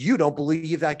 then you don't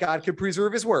believe that God can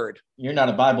preserve his word. You're not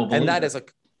a Bible believer. And that is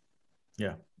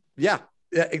yeah,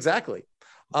 exactly.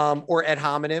 Or ad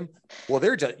hominem. Well,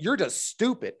 you're just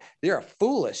stupid. You're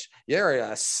foolish. You're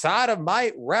a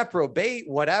sodomite, reprobate,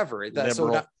 whatever.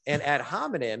 And ad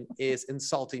hominem is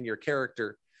insulting your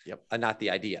character, not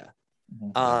the idea.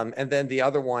 And then the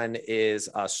other one is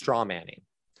straw manning.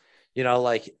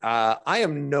 I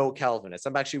am no Calvinist.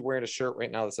 I'm actually wearing a shirt right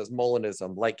now that says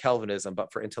Molinism, like Calvinism,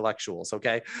 but for intellectuals.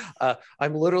 Okay.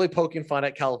 I'm literally poking fun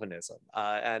at Calvinism.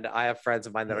 And I have friends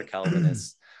of mine that are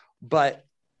Calvinists. But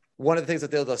one of the things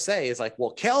that they'll say is like,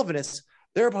 well, Calvinists,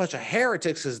 they're a bunch of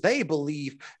heretics because they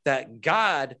believe that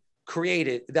God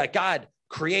created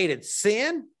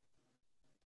sin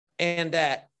and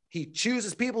that he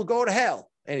chooses people to go to hell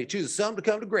and he chooses some to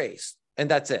come to grace. And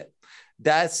that's it.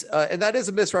 And that is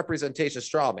a misrepresentation of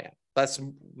straw man. That's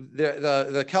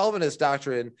the Calvinist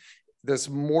doctrine. There's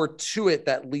more to it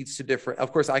that leads to different,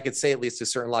 of course, I could say it leads to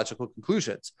certain logical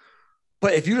conclusions.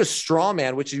 But if you just straw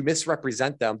man, which you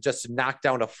misrepresent them just to knock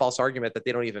down a false argument that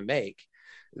they don't even make,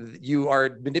 you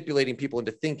are manipulating people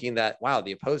into thinking that, wow,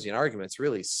 the opposing argument's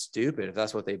really stupid if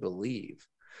that's what they believe.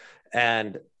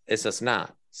 And it's just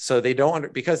not. So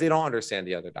because they don't understand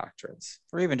the other doctrines,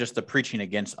 or even just the preaching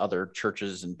against other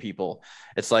churches and people.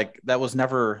 It's like that was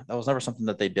never something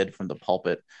that they did from the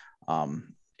pulpit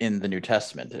in the New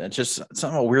Testament. And it's just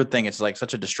some weird thing. It's like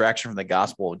such a distraction from the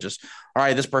gospel. Just, all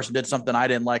right, this person did something I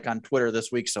didn't like on Twitter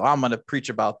this week, so I'm going to preach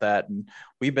about that. And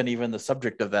we've been even the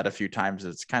subject of that a few times.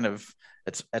 It's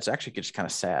actually just kind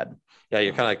of sad. Yeah,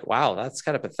 you're kind of like, wow, that's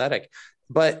kind of pathetic.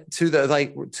 But to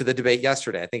the debate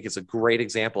yesterday, I think it's a great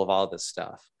example of all of this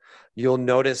stuff. You'll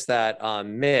notice that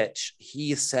Mitch,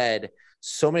 he said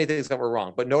so many things that were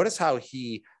wrong, but notice how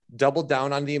he doubled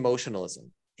down on the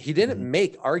emotionalism. He didn't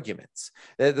make arguments.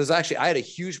 I had a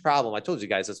huge problem. I told you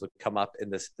guys this would come up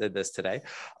in this today.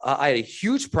 I had a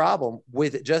huge problem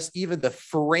with just even the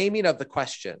framing of the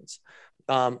questions.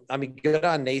 Good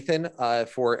on Nathan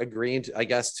for agreeing, I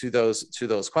guess, to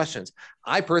those questions.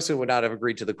 I personally would not have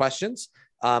agreed to the questions.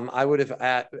 I would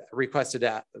have requested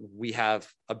that we have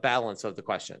a balance of the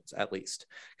questions, at least,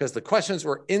 because the questions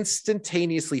were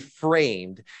instantaneously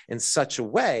framed in such a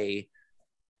way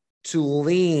to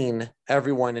lean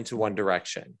everyone into one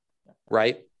direction,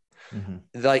 right?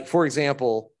 Like, for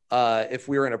example, if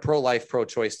we were in a pro-life,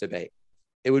 pro-choice debate,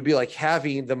 it would be like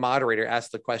having the moderator ask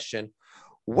the question,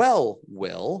 well,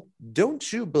 Will,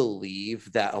 don't you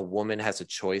believe that a woman has a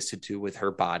choice to do with her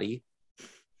body?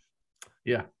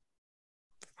 Yeah.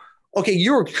 Okay,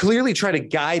 you're clearly trying to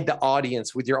guide the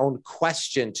audience with your own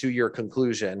question to your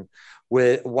conclusion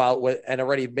and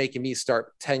already making me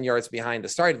start 10 yards behind the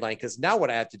starting line, because now what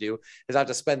I have to do is I have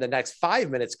to spend the next 5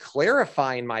 minutes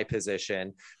clarifying my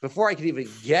position before I can even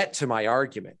get to my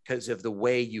argument because of the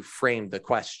way you framed the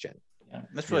question. Yeah,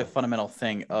 that's really a fundamental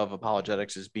thing of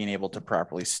apologetics, is being able to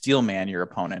properly steel man your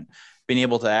opponent, being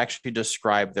able to actually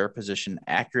describe their position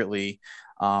accurately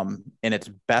in its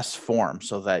best form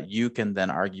so that you can then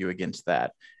argue against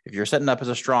that. If you're setting up as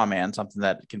a straw man, something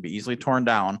that can be easily torn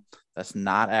down, that's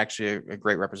not actually a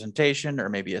great representation, or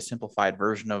maybe a simplified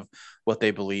version of what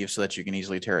they believe so that you can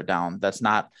easily tear it down. That's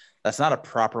not a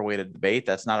proper way to debate.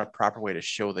 That's not a proper way to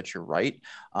show that you're right.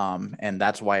 And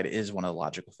that's why it is one of the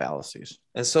logical fallacies.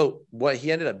 And so what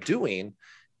he ended up doing,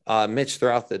 Mitch,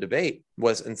 throughout the debate,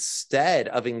 was instead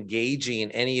of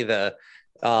engaging any of the,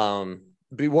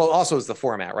 also is the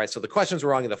format, right? So the questions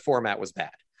were wrong and the format was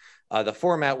bad. The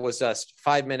format was just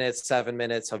 5 minutes, 7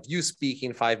 minutes of you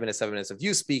speaking, 5 minutes, 7 minutes of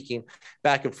you speaking,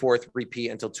 back and forth, repeat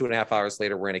until 2.5 hours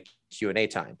later, we're in a Q&A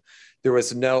time. There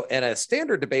was and a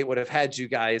standard debate would have had you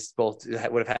guys both,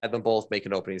 would have had them both make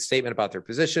an opening statement about their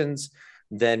positions,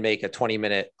 then make a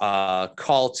 20-minute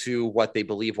call to what they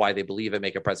believe, why they believe it,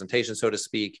 make a presentation, so to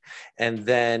speak, and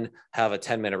then have a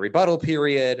 10-minute rebuttal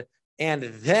period. And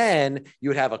then you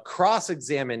would have a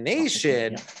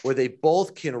cross-examination where they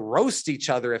both can roast each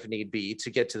other if need be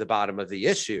to get to the bottom of the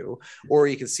issue. Or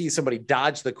you can see somebody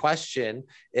dodge the question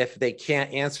if they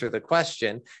can't answer the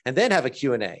question, and then have a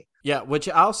Q&A. Yeah, which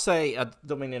I'll say, I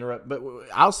don't mean to interrupt, but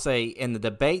I'll say in the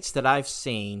debates that I've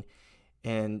seen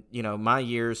in, my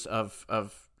years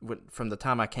from the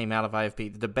time I came out of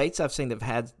IFP, the debates I've seen that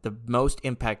have had the most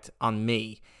impact on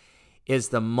me is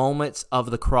the moments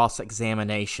of the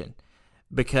cross-examination.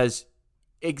 Because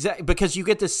Exactly, because you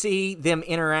get to see them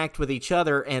interact with each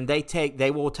other, and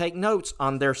they will take notes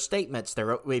on their statements,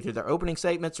 either their opening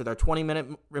statements or their 20-minute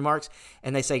remarks,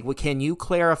 and they say, well, can you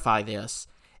clarify this?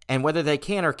 And whether they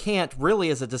can or can't really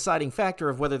is a deciding factor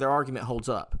of whether their argument holds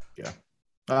up. Yeah,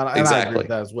 and I agree with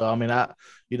that as well. I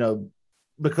mean,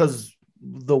 because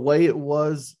the way it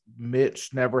was,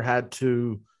 Mitch never had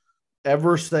to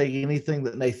ever say anything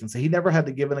that Nathan said. He never had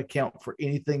to give an account for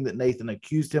anything that Nathan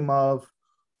accused him of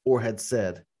or had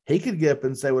said. He could get up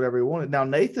and say whatever he wanted. Now,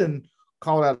 Nathan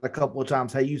called out a couple of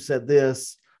times, hey, you said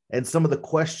this. And some of the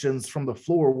questions from the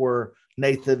floor were,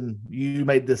 Nathan, you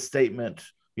made this statement.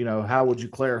 How would you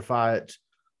clarify it?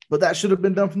 But that should have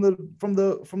been done from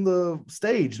the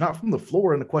stage, not from the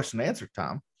floor in the question and answer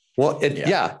time. Well, it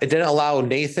didn't allow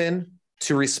Nathan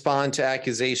to respond to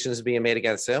accusations being made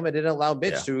against him. It didn't allow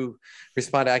Mitch to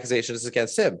respond to accusations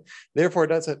against him. Therefore, it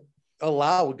doesn't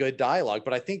allow good dialogue.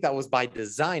 But I think that was by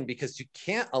design, because you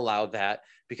can't allow that,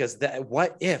 because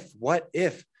what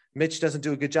if Mitch doesn't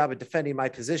do a good job at defending my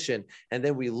position and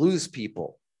then we lose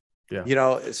people?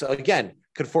 Yeah. So again,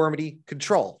 conformity,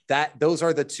 control, those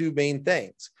are the two main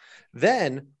things.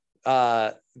 Then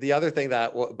the other thing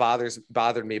that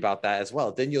bothered me about that as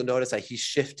well, then you'll notice that he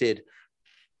shifted.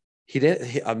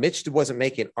 Mitch wasn't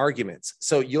making arguments.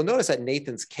 So you'll notice that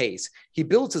Nathan's case, he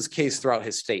builds his case throughout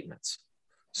his statements.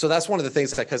 So that's one of the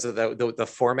things that, because of the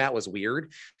format was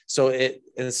weird. So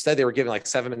instead they were given like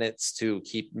 7 minutes to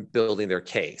keep building their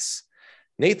case.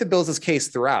 Nathan builds his case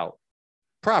throughout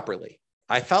properly.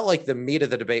 I felt like the meat of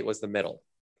the debate was the middle,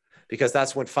 because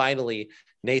that's when finally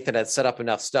Nathan had set up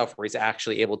enough stuff where he's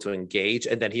actually able to engage.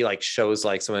 And then he shows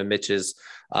some of Mitch's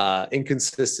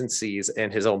inconsistencies in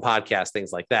his own podcast,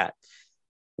 things like that.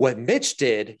 What Mitch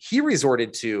did, he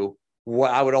resorted to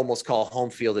what I would almost call home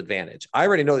field advantage. I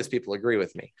already know these people agree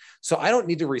with me, so I don't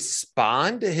need to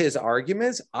respond to his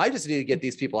arguments. I just need to get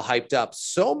these people hyped up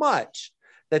so much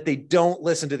that they don't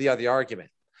listen to the other argument.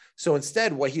 So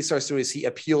instead, what he starts to do is he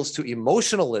appeals to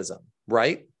emotionalism,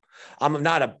 right? I'm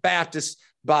not a Baptist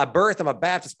by birth. I'm a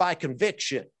Baptist by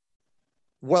conviction.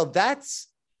 Well, that's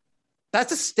a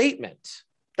statement.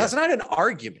 That's not an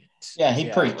argument. Yeah, he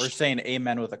preached. Or saying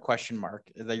amen with a question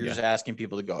mark, that you're just asking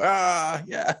people to go,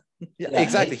 yeah,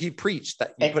 exactly. He preached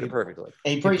that. You put it perfectly.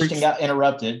 He preached and got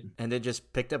interrupted. And then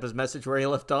just picked up his message where he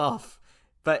left off.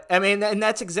 But I mean, and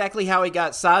that's exactly how he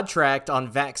got sidetracked on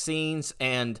vaccines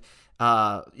and,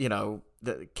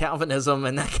 the Calvinism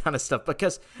and that kind of stuff,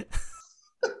 because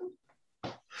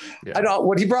I know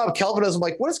when he brought up Calvinism,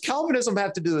 what does Calvinism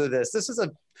have to do with this?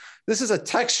 This is a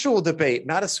textual debate,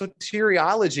 not a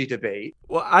soteriology debate.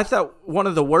 Well, I thought one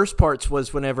of the worst parts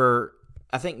was whenever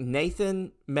I think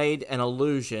Nathan made an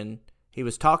allusion. He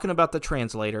was talking about the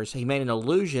translators. He made an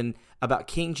allusion about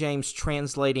King James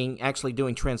actually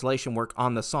doing translation work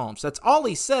on the Psalms. That's all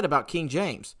he said about King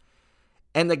James.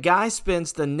 And the guy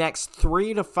spends the next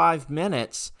 3 to 5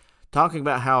 minutes talking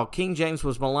about how King James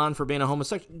was maligned for being a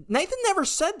homosexual. Nathan never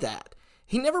said that.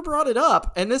 He never brought it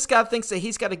up. And this guy thinks that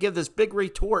he's got to give this big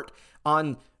retort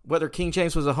on whether King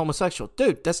James was a homosexual.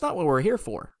 Dude, that's not what we're here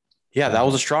for. Yeah, that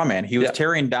was a straw man. He was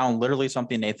tearing down literally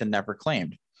something Nathan never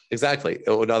claimed. Exactly.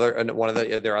 One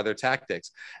of their other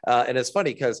tactics. And it's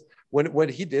funny because when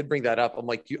he did bring that up, I'm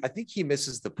like, I think he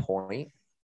misses the point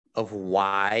of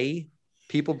why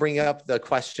people bring up the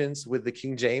questions with the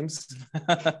King James.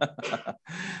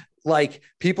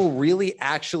 People really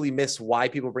actually miss why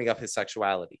people bring up his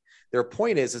sexuality. Their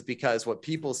point is because what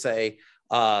people say,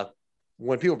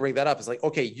 when people bring that up, is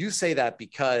okay, you say that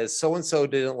because so-and-so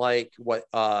didn't like what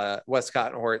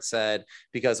Westcott and Hort said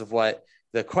because of what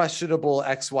the questionable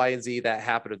X, Y, and Z that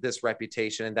happened with this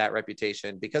reputation and that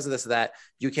reputation. Because of this and that,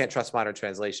 you can't trust modern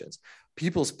translations.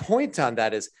 People's point on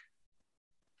that is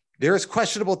there's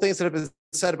questionable things that have been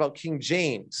said about King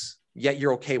James, yet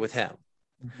you're okay with him.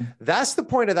 Mm-hmm. That's the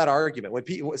point of that argument.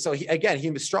 He was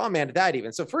strawmanned that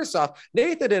even. So first off,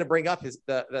 Nathan didn't bring up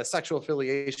the sexual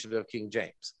affiliation of King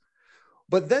James.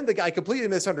 But then the guy completely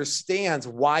misunderstands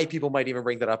why people might even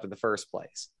bring that up in the first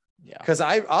place. Yeah, because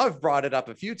I've brought it up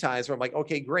a few times where I'm like,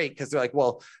 okay, great. Because they're like,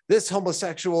 well, this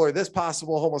homosexual or this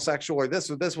possible homosexual or this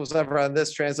was ever on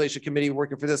this translation committee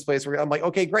working for this place. I'm like,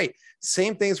 okay, great.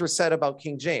 Same things were said about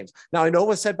King James. Now, I know it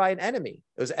was said by an enemy.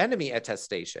 It was enemy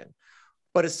attestation,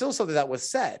 but it's still something that was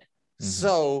said. Mm-hmm.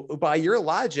 So by your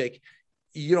logic,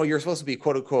 you're supposed to be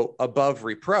quote unquote above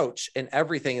reproach in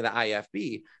everything in the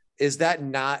IFB. Is that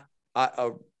not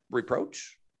a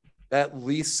reproach? At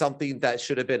least something that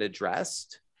should have been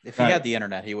addressed? If he had the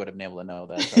internet, he would have been able to know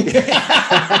that.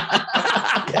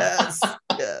 Yes.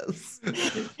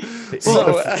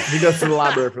 He goes to the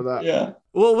library for that. Yeah.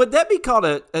 Well, would that be called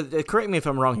correct me if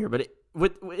I'm wrong here, but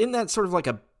isn't that sort of like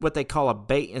what they call a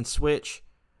bait and switch,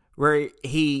 where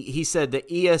he said the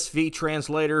ESV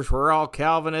translators were all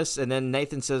Calvinists, and then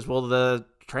Nathan says, well, the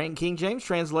King James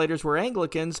translators were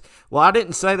Anglicans. Well, I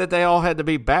didn't say that they all had to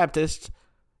be Baptist.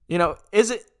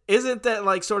 Isn't that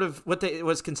like sort of what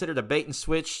was considered a bait and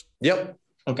switch? Yep.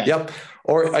 Okay. Yep.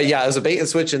 Or it was a bait and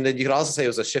switch, and then you could also say it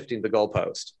was a shifting the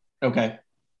goalpost. Okay.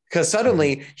 Because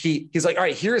suddenly he's like, all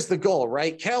right, here's the goal,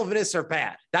 right? Calvinists are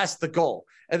bad. That's the goal.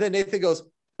 And then Nathan goes,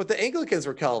 but the Anglicans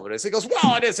were Calvinists. He goes,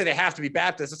 well, it isn't. They have to be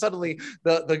Baptist. And suddenly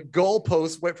the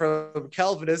goalpost went from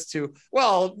Calvinist to,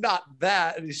 well, not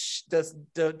that. And he does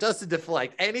to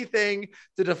deflect anything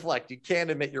to deflect. You can't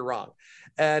admit you're wrong.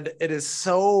 And it is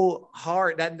so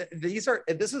hard. And these are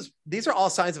all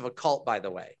signs of a cult, by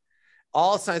the way.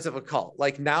 All signs of a cult.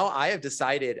 Like now I have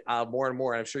decided more and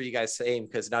more, and I'm sure you guys same,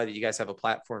 because now that you guys have a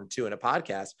platform too and a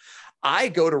podcast, I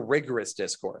go to rigorous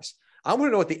discourse. I want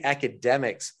to know what the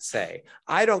academics say.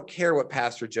 I don't care what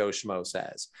Pastor Joe Schmo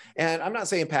says. And I'm not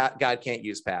saying God can't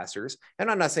use pastors, and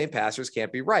I'm not saying pastors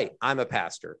can't be right. I'm a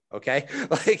pastor. Okay.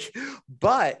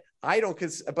 But I don't,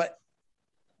 but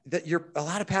that a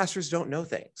lot of pastors don't know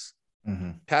things.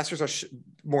 Mm-hmm. Pastors are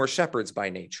more shepherds by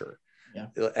nature. Yeah.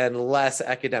 And less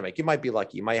academic. You might be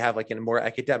lucky. You might have like a more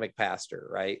academic pastor,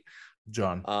 right?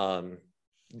 John.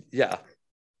 Yeah.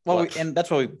 Well, and that's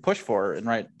what we push for. And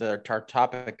our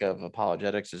topic of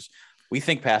apologetics is we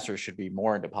think pastors should be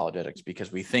more into apologetics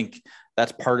because we think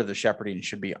that's part of the shepherding,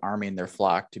 should be arming their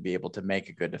flock to be able to make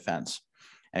a good defense.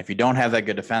 And if you don't have that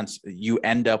good defense, you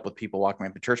end up with people walking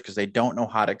around the church because they don't know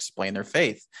how to explain their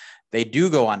faith. They do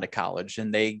go on to college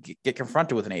and they get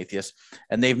confronted with an atheist,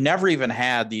 and they've never even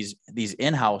had these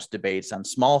in-house debates on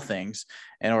small things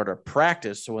in order to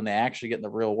practice. So when they actually get in the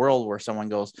real world where someone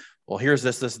goes, well, here's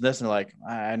this, and they're like,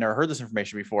 I never heard this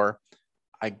information before.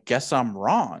 I guess I'm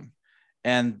wrong.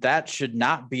 And that should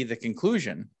not be the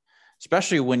conclusion,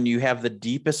 especially when you have the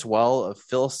deepest well of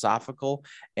philosophical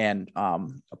and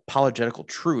apologetical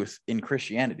truth in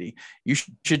Christianity. You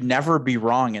should never be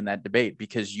wrong in that debate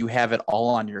because you have it all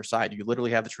on your side. You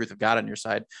literally have the truth of God on your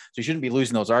side. So you shouldn't be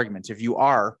losing those arguments. If you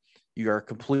are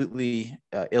completely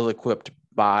ill-equipped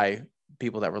by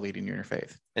people that were leading you in your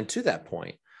faith. And to that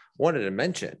point, I wanted to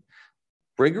mention,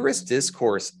 rigorous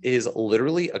discourse is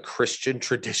literally a Christian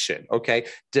tradition. Okay.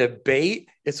 Debate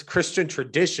is Christian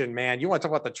tradition, man. You want to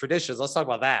talk about the traditions? Let's talk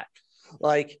about that.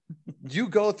 Like you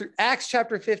go through Acts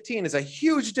chapter 15 is a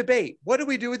huge debate. What do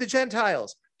we do with the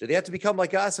Gentiles? Do they have to become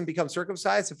like us and become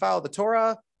circumcised and follow the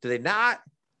Torah? Do they not?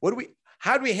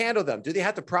 How do we handle them? Do they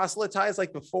have to proselytize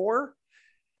like before?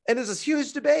 And there's this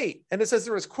huge debate. And it says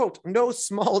there was, quote, no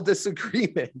small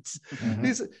disagreement. Mm-hmm.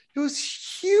 It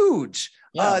was huge.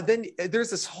 Yeah. Then there's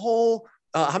this whole,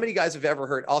 how many guys have ever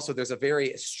heard? Also, there's a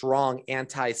very strong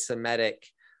anti-Semitic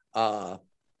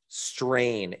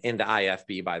strain into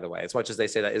IFB, by the way. As much as they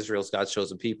say that Israel's God's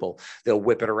chosen people, they'll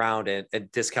whip it around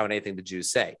and discount anything the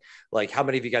Jews say. Like, how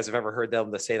many of you guys have ever heard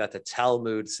them to say that the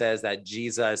Talmud says that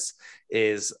Jesus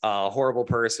is a horrible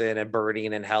person and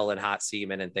burning in hell and hot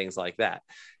semen and things like that?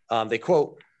 They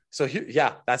quote, so here,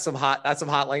 yeah, that's some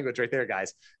hot language right there,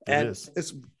 guys. And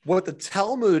it's what the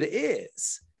Talmud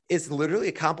is literally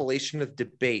a compilation of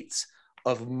debates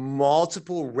of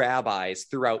multiple rabbis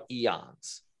throughout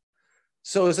eons.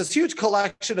 So it's this huge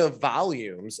collection of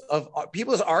volumes of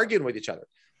people just arguing with each other,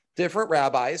 different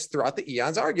rabbis throughout the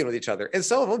eons arguing with each other. And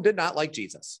some of them did not like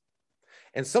Jesus.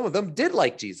 And some of them did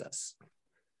like Jesus.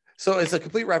 So it's a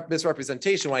complete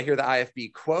misrepresentation when I hear the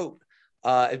IFB quote.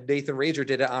 Nathan Rager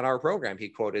did it on our program. He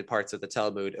quoted parts of the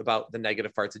Talmud about the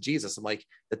negative parts of Jesus. I'm like,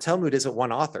 the Talmud isn't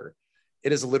one author.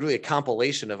 It is literally a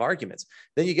compilation of arguments.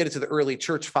 Then you get into the early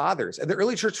church fathers, and the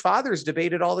early church fathers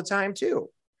debated all the time too.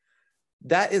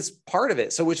 That is part of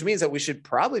it. So which means that we should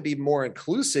probably be more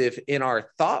inclusive in our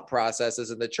thought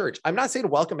processes in the church. I'm not saying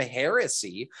welcome a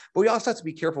heresy, but we also have to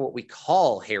be careful what we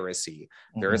call heresy.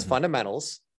 Mm-hmm. There is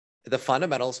fundamentals. The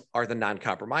fundamentals are the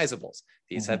non-compromisables.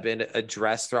 These have been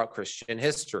addressed throughout Christian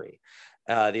history.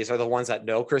 These are the ones that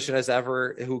no Christian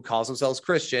who calls themselves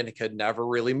Christian could never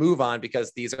really move on,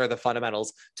 because these are the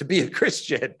fundamentals to be a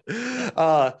Christian.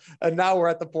 And now we're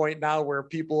at the point now where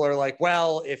people are like,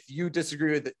 well, if you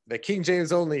disagree with the King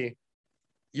James only,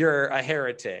 you're a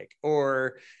heretic.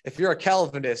 Or if you're a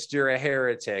Calvinist, you're a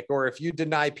heretic. Or if you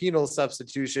deny penal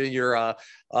substitution, you're a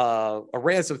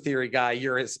ransom theory guy,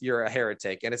 you're a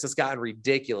heretic. And it's just gotten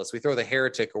ridiculous. We throw the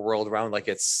heretic world around like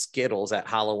it's Skittles at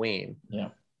Halloween. Yeah.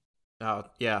 Oh,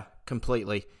 yeah,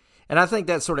 completely. And I think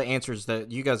that sort of answers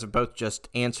that. You guys have both just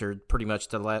answered pretty much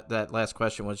that last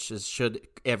question, which is, should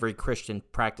every Christian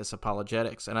practice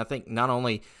apologetics? And I think not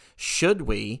only should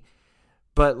we,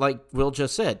 but like Will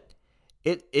just said,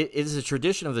 it is a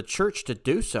tradition of the church to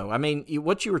do so. I mean,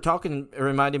 what you were talking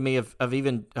reminded me of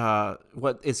even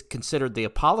what is considered the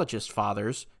apologist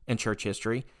fathers in church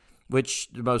history, which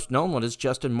the most known one is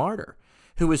Justin Martyr,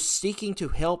 who was seeking to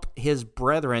help his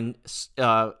brethren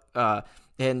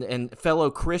and fellow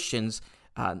Christians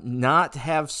not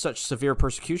have such severe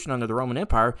persecution under the Roman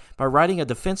Empire by writing a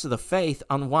defense of the faith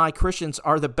on why Christians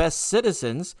are the best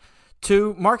citizens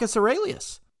to Marcus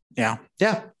Aurelius. Yeah,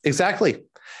 exactly.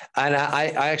 And I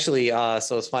actually,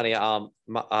 so it's funny.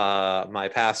 My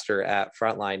pastor at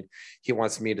Frontline, he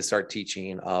wants me to start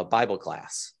teaching a Bible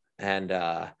class, and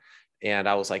I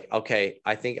was like, okay,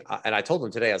 I think, and I told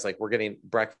him today, I was like, we're getting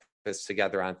breakfast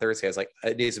together on Thursday. I was like,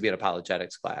 it needs to be an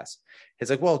apologetics class. He's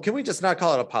like, well, can we just not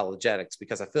call it apologetics,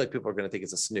 because I feel like people are going to think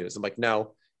it's a snooze. I'm like,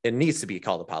 no, it needs to be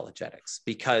called apologetics,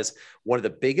 because one of the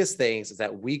biggest things is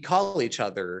that we call each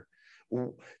other.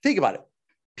 Think about it.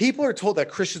 People are told that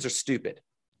Christians are stupid,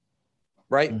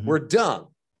 right? We're dumb.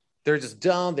 They're just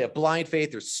dumb. They have blind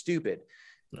faith. They're stupid.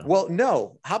 No. Well,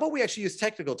 no. How about we actually use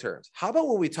technical terms? How about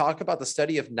when we talk about the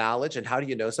study of knowledge and how do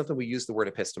you know something, we use the word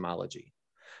epistemology?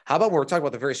 How about when we're talking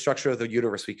about the very structure of the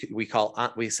universe,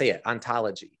 we say it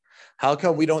ontology? How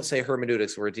come we don't say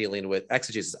hermeneutics when we're dealing with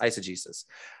exegesis, eisegesis?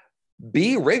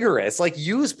 Be rigorous, like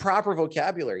use proper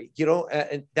vocabulary,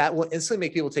 and that will instantly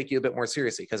make people take you a bit more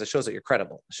seriously, because it shows that you're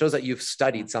credible. It shows that you've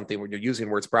studied something when you're using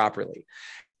words properly.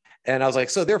 And I was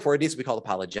like, so therefore it needs to be called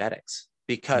apologetics,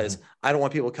 because I don't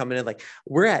want people coming in like,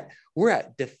 we're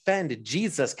at Defend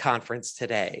Jesus conference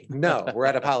today. No, we're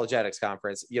at apologetics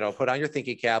conference. Put on your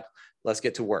thinking cap. Let's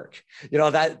get to work.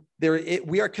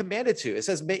 We are commanded to. It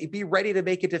says, be ready to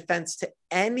make a defense to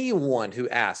anyone who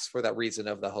asks for that reason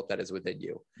of the hope that is within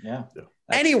you. Yeah.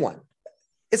 Anyone.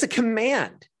 It's a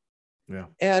command. Yeah.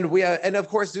 And and of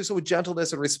course, do so with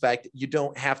gentleness and respect. You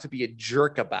don't have to be a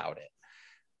jerk about it.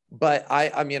 But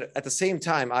I mean, at the same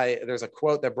time, there's a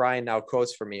quote that Brian now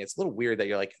quotes for me. It's a little weird that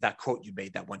you're like, that quote you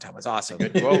made that one time was awesome.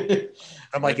 Good quote.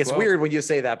 I'm like, it's weird when you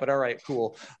say that, but all right,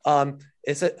 cool.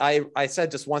 I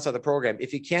said just once on the program,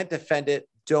 if you can't defend it,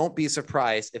 don't be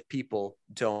surprised if people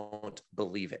don't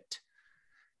believe it.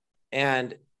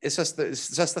 And it's just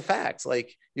the facts.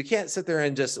 Like, you can't sit there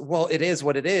and just, well, it is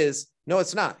what it is. No,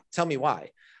 it's not. Tell me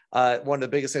why. One of the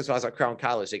biggest things when I was at Crown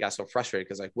College, they got so frustrated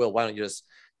because like, Will, why don't you just,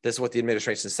 this is what the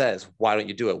administration says. Why don't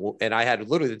you do it? And I had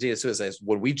literally the dean of students says,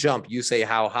 when we jump, you say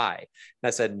how high. And I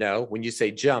said, no, when you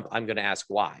say jump, I'm going to ask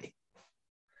why.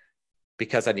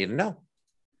 Because I need to know.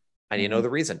 I need to know the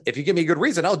reason. If you give me a good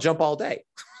reason, I'll jump all day.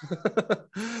 But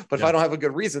if I don't have a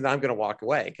good reason, then I'm going to walk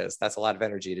away, because that's a lot of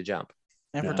energy to jump.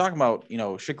 And if we're talking about,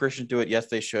 should Christians do it? Yes,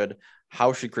 they should.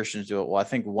 How should Christians do it? Well, I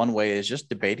think one way is just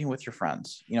debating with your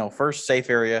friends. First, safe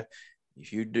area.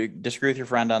 If you disagree with your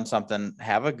friend on something,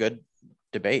 have a good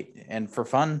debate, and for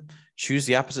fun, choose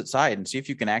the opposite side and see if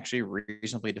you can actually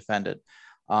reasonably defend it.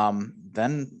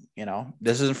 Then,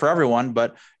 this isn't for everyone,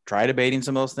 but try debating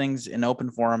some of those things in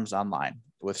open forums online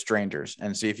with strangers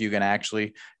and see if you can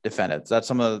actually defend it. So that's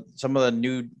some of the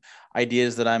new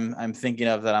ideas that I'm thinking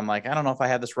of, that I'm like, I don't know if I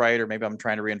have this right, or maybe I'm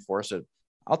trying to reinforce it.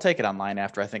 I'll take it online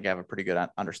after I think I have a pretty good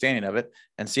understanding of it,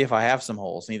 and see if I have some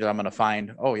holes. And either I'm going to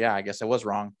find, oh yeah, I guess I was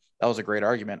wrong. That was a great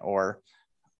argument. Or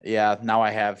yeah, now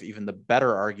I have even the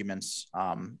better arguments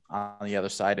on the other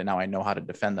side, and now I know how to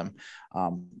defend them.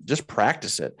 Just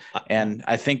practice it. And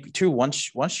I think too,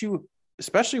 once you,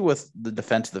 especially with the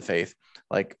defense of the faith,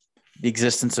 like the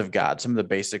existence of God, some of the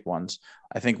basic ones,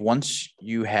 I think once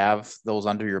you have those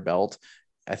under your belt,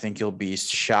 I think you'll be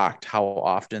shocked how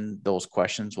often those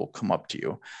questions will come up to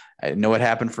you. I know it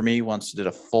happened for me once. I did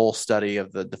a full study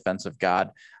of the defense of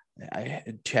God. I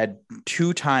had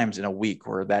 2 times in a week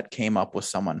where that came up with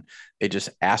someone. They just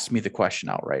asked me the question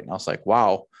outright. And I was like,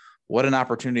 wow, what an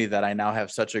opportunity that I now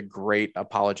have such a great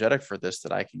apologetic for this,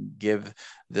 that I can give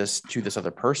this to this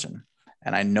other person.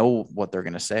 And I know what they're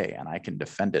going to say, and I can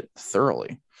defend it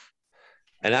thoroughly.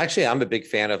 And actually, I'm a big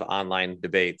fan of online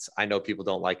debates. I know people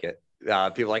don't like it.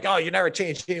 People are like, oh, you never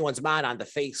changed anyone's mind on the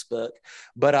Facebook.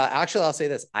 But actually, I'll say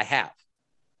this. I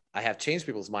have changed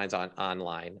people's minds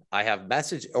online. I have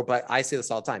but I say this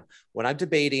all the time. When I'm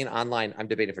debating online, I'm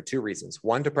debating for 2 reasons.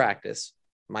 One, to practice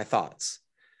my thoughts.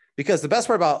 Because the best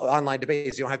part about online debate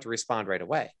is you don't have to respond right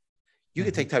away. You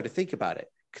can take time to think about it,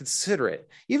 consider it,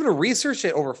 even research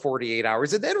it over 48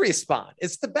 hours and then respond.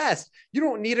 It's the best. You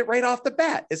don't need it right off the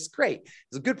bat. It's great.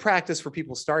 It's a good practice for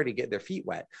people starting to get their feet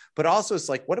wet. But also it's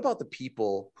like, what about the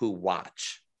people who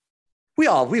watch?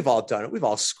 We've all done it. We've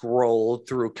all scrolled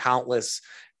through countless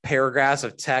paragraphs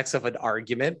of text of an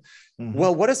argument.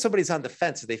 Well, what if somebody's on the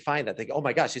fence and they find that they go, oh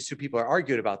my gosh, these 2 people are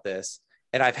arguing about this,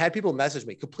 And I've had people message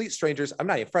me, complete strangers. I'm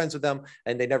not even friends with them.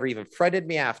 And they never even friended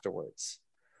me afterwards.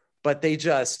 But they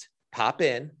just pop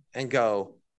in and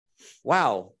go,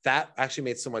 wow, that actually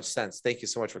made so much sense. Thank you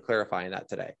so much for clarifying that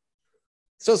today.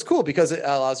 So it's cool because it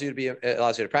allows you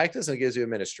to practice and it gives you a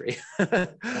ministry.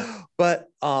 But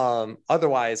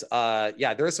otherwise,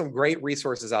 yeah, there are some great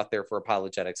resources out there for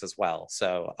apologetics as well.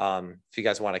 So if you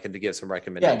guys want, I can give some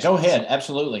recommendations. Yeah, go ahead.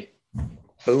 Absolutely.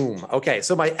 Boom. Okay.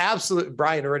 So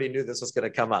Brian already knew this was going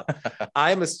to come up.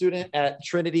 I'm a student at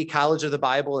Trinity College of the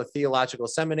Bible and Theological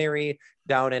Seminary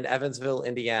down in Evansville,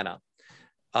 Indiana.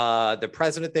 The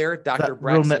president there, Dr.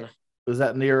 Braxton. Is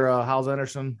that near Howes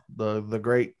Anderson, the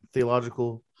great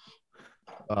theological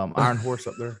iron horse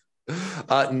up there?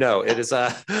 No, it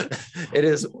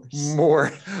is more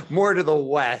to the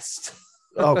west.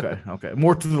 Okay.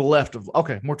 More to the left.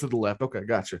 Okay,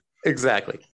 gotcha.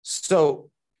 Exactly. So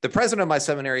the president of my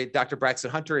seminary, Dr. Braxton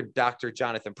Hunter and Dr.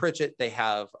 Jonathan Pritchett, they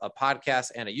have a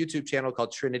podcast and a YouTube channel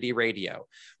called Trinity Radio,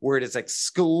 where it is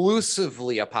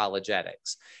exclusively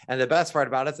apologetics. And the best part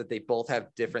about it is that they both have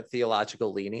different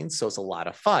theological leanings, so it's a lot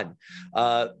of fun.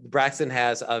 Braxton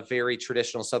has a very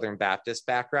traditional Southern Baptist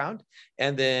background,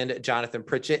 and then Jonathan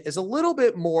Pritchett is a little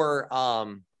bit more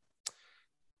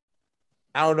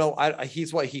I don't know.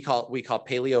 He's what we call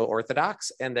paleo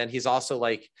orthodox. And then he's also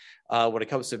like, when it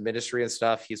comes to ministry and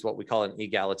stuff, he's what we call an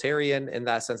egalitarian in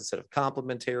that sense, instead of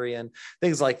complementarian,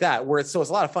 things like that, so it's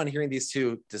a lot of fun hearing these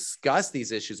two discuss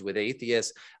these issues with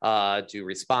atheists, do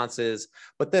responses.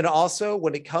 But then also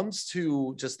when it comes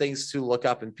to just things to look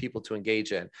up and people to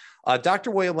engage in,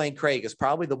 Dr. William Lane Craig is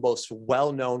probably the most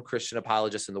well-known Christian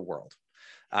apologist in the world.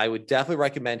 I would definitely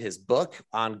recommend his book,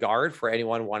 On Guard, for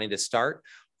anyone wanting to start.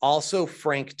 Also,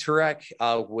 Frank Turek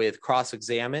with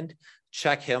Cross-Examined.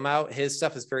 Check him out. His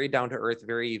stuff is very down to earth,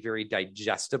 very, very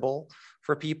digestible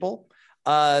for people.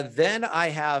 Then I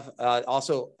have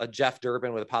also a Jeff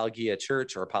Durbin with Apologia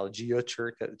Church, or Apologia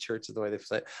Church is the way they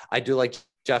say it. I do like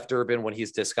Jeff Durbin when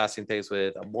he's discussing things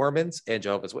with Mormons and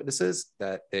Jehovah's Witnesses.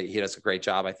 That he does a great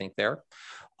job, I think, there.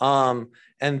 And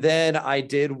then I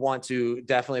did want to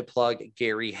definitely plug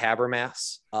Gary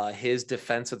Habermas. His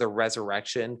defense of the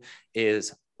resurrection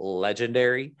is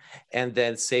legendary. And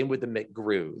then same with the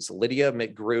McGrews. Lydia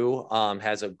McGrew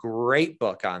has a great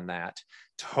book on that.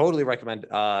 Totally recommend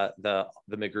the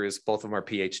McGrews. Both of them are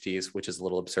PhDs, which is a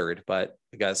little absurd, but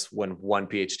I guess when one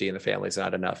PhD in the family is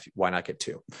not enough, why not get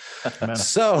two?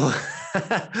 So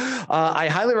I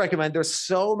highly recommend. There's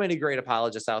so many great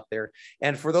apologists out there.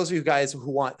 And for those of you guys who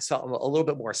want something a little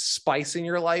bit more spice in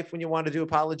your life when you want to do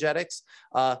apologetics,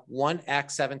 one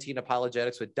Acts 17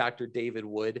 Apologetics with Dr. David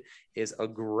Wood is a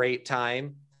great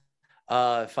time.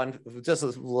 Fun, just a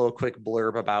little quick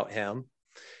blurb about him.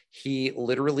 He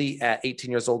literally at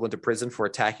 18 years old went to prison for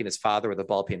attacking his father with a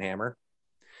ball peen hammer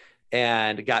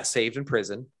and got saved in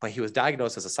prison, but he was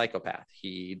diagnosed as a psychopath.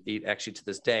 He actually to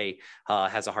this day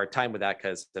has a hard time with that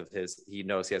because of he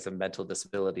knows he has a mental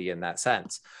disability in that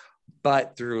sense.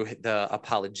 But through the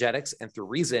apologetics and through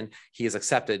reason, he has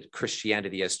accepted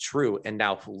Christianity as true and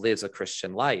now lives a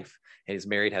Christian life. And he's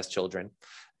married, has children.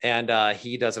 And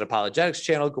he does an apologetics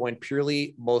channel going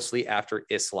mostly after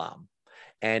Islam.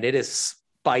 And it is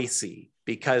spicy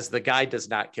because the guy does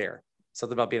not care.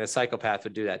 Something about being a psychopath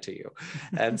would do that to you.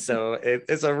 And so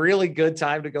it's a really good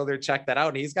time to go there, check that out.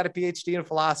 And he's got a PhD in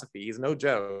philosophy. He's no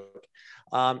joke.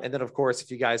 And then, of course,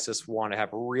 if you guys just want to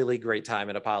have a really great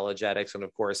time in apologetics, and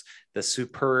of course, the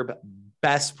superb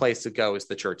best place to go is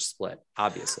the Church Split,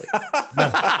 obviously.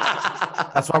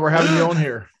 That's why we're having you on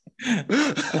here.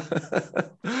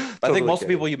 I think most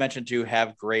people you mentioned too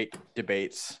have great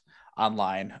debates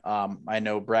online. I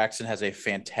know Braxton has a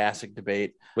fantastic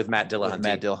debate with Matt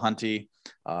Dillahunty.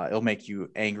 It'll make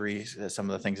you angry, some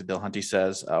of the things that Dillahunty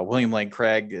says. William Lane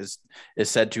Craig is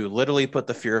said to literally put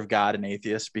the fear of God in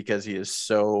atheists because he is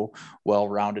so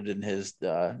well-rounded in his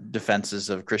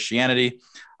defenses of Christianity.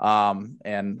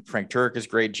 And Frank Turek is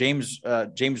great. James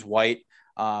White,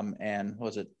 and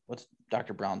what's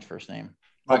Dr. Brown's first name?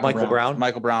 Michael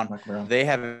Brown. They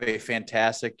have a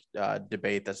fantastic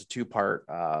debate. That's a two-part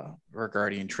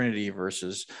regarding Trinity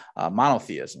versus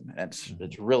monotheism.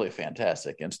 It's really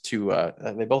fantastic. And it's two.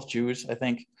 They both Jews, I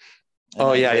think.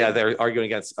 They're arguing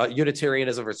against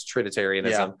Unitarianism versus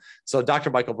Trinitarianism. Yeah. So Dr.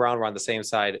 Michael Brown were on the same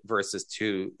side versus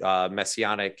two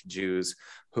Messianic Jews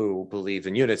who believe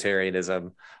in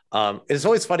Unitarianism. It's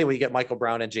always funny when you get Michael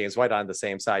Brown and James White on the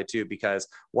same side too, because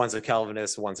one's a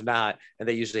Calvinist, one's not, and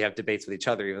they usually have debates with each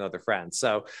other, even though they're friends.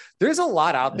 So there's a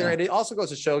lot out there. And it also goes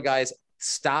to show, guys,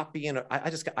 stop being,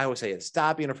 I always say it,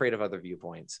 stop being afraid of other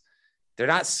viewpoints. They're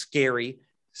not scary.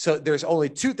 So there's only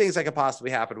two things that could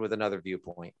possibly happen with another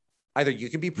viewpoint. either you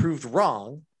can be proved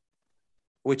wrong,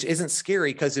 which isn't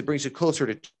scary because it brings you closer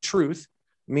to truth.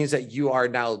 It means that you are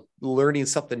now learning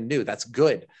something new. That's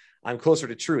good. I'm closer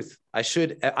to truth.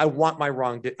 I want my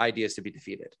wrong ideas to be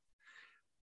defeated.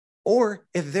 Or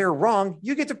if they're wrong,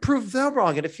 you get to prove them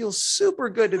wrong. And it feels super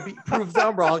good to be proved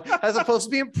them wrong as opposed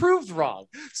to being proved wrong.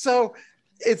 So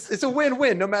it's a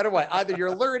win-win no matter what. Either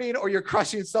you're learning or you're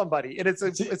crushing somebody. And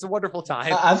it's a wonderful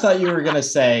time. I thought you were going to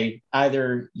say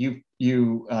either you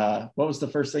what was the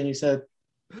first thing you said?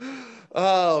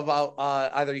 Oh, about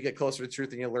either you get closer to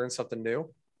truth and you learn something new.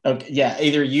 Okay, yeah,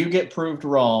 either you get proved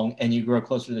wrong and you grow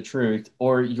closer to the truth,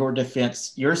 or your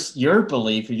defense, your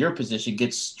belief or your position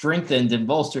gets strengthened and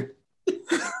bolstered.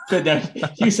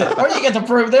 You said, or you get to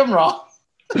prove them wrong.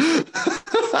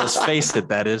 Let's face it,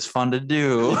 that is fun to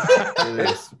do.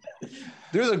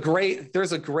 There's a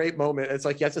great moment. It's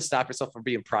like you have to stop yourself from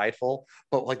being prideful,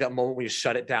 but like that moment when you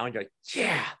shut it down, you're like,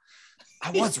 yeah, I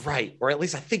was right, or at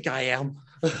least I think I am.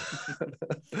 I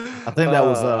think that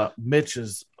was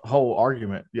Mitch's whole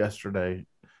argument yesterday.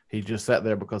 He just sat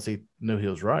there because he knew he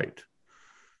was right.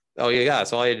 Oh yeah,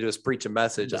 so all you had to do is preach a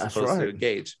message as opposed to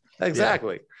engage.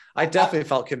 Exactly. Yeah. I definitely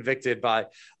felt convicted by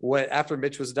after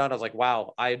Mitch was done. I was like,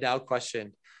 wow, I now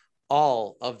question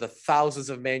all of the thousands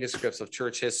of manuscripts of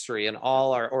church history and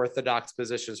all our orthodox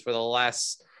positions for the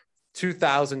last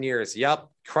 2,000 years. Yep,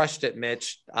 crushed it,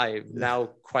 Mitch. I'm now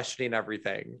questioning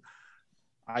everything.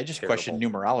 I just question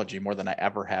numerology more than I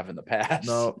ever have in the past.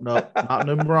 No, not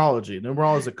numerology.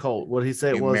 Numerology is a cult. What he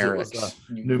said was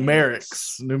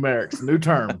numerics, new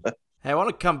term. Hey, I want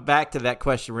to come back to that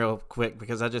question real quick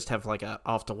because I just have like a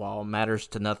off the wall, matters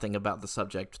to nothing about the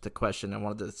subject, the question I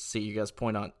wanted to see you guys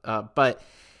point on. But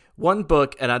one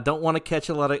book, and I don't want to catch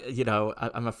a lot of,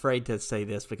 I'm afraid to say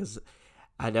this because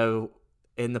I know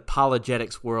in the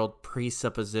apologetics world,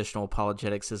 presuppositional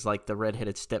apologetics is like the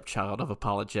redheaded stepchild of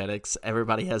apologetics.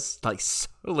 Everybody has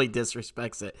solely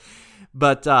disrespects it.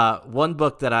 But one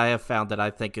book that I have found that I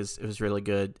think is really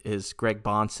good is Greg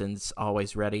Bahnsen's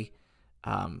Always Ready.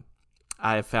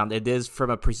 I have found it is from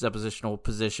a presuppositional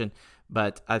position,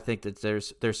 but I think that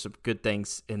there's some good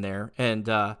things in there.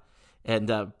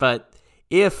 But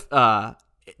if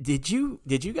did you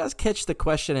guys catch the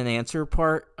question and answer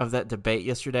part of that debate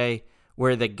yesterday?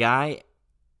 Where the guy,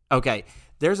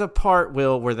 there's a part,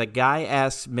 Will, where the guy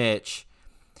asks Mitch,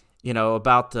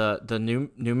 about the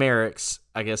numerics,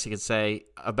 I guess you could say,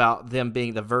 about them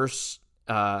being the verse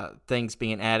things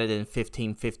being added in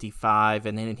 1555,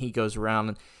 and then he goes around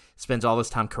and spends all this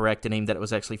time correcting him that it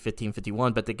was actually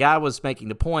 1551. But the guy was making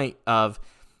the point of,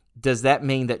 does that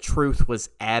mean that truth was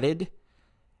added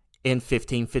in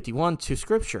 1551 to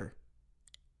Scripture?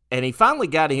 And he finally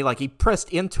got it. He pressed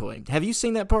into him. Have you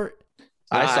seen that part?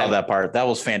 I saw that part. That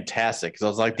was fantastic because I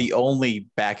was like the only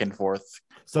back and forth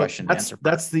question and answer part.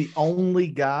 That's the only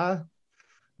guy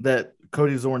that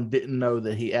Cody Zorn didn't know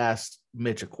that he asked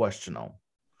Mitch a question on.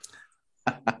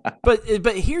 But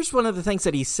here's one of the things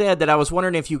that he said that I was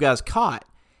wondering if you guys caught.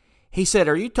 He said,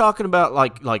 "Are you talking about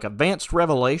like advanced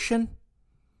revelation?"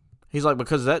 He's like,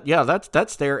 because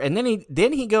that's there. And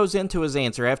then he goes into his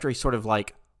answer after he sort of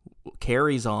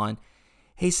carries on.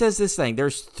 He says this thing,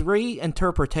 there's 3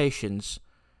 interpretations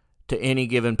to any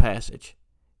given passage.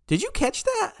 Did you catch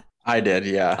that? I did,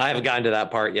 yeah. I haven't gotten to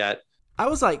that part yet. I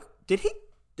was like, did he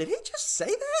just say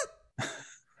that?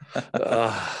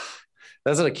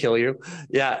 That's going to kill you.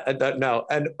 Yeah, no.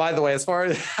 And by the way, as far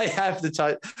as I have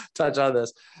to touch on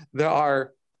this, there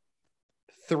are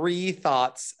 3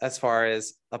 thoughts as far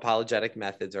as apologetic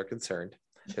methods are concerned.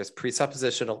 There's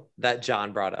presuppositional that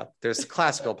John brought up. There's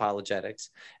classical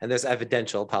apologetics, and there's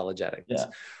evidential apologetics. Yeah.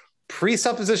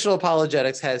 Presuppositional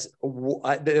apologetics has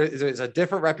there's a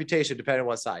different reputation depending on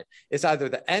what side. It's either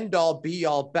the end all, be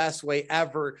all, best way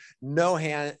ever,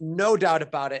 no doubt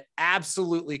about it,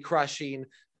 absolutely crushing,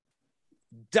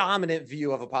 dominant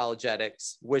view of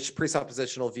apologetics, which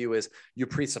presuppositional view is you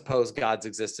presuppose God's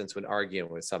existence when arguing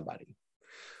with somebody,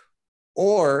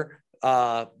 or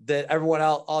that everyone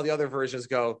else, all the other versions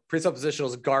go, presuppositional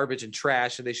is garbage and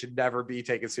trash and they should never be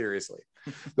taken seriously.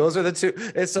 Those are the 2.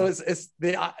 And so it's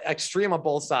the extreme on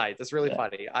both sides. It's really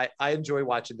funny. I enjoy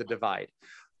watching the divide.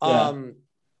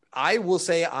 I will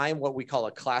say I'm what we call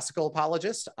a classical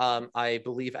apologist. I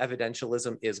believe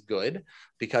evidentialism is good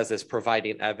because it's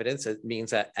providing evidence. It means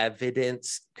that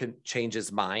evidence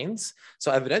changes minds.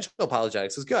 So evidential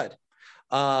apologetics is good.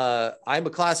 I'm a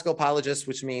classical apologist,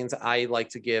 which means I like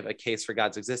to give a case for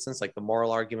God's existence, like the moral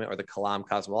argument or the Kalam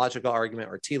cosmological argument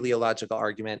or teleological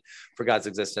argument for God's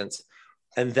existence,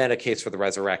 and then a case for the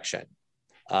resurrection.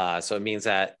 So it means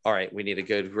that, all right, we need a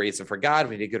good reason for God.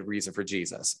 We need a good reason for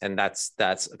Jesus. And that's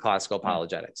classical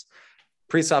apologetics.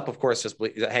 Precept, of course, just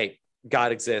believe that, hey,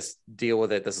 God exists, deal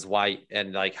with it. This is why.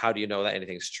 And like, how do you know that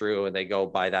anything's true? And they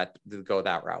go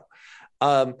that route.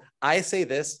 I say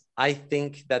this, I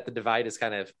think that the divide is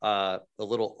kind of a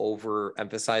little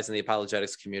overemphasized in the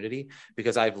apologetics community,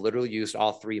 because I've literally used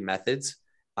all three methods.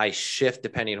 I shift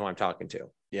depending on who I'm talking to.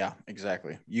 Yeah,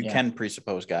 exactly. You can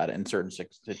presuppose God in certain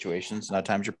situations, and at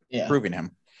times you're proving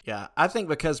him. Yeah, I think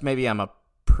because maybe I'm a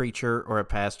preacher or a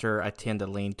pastor, I tend to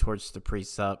lean towards the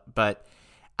precept, but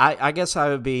I guess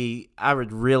I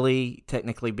would really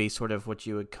technically be sort of what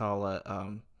you would call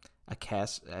an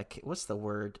eclectic,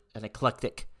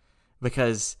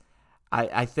 because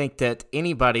I think that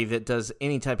anybody that does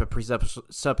any type of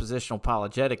presuppositional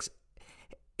apologetics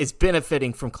is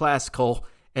benefiting from classical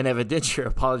and evidentiary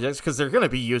apologetics, because they're going to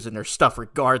be using their stuff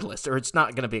regardless, or it's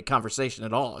not going to be a conversation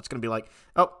at all. It's going to be like,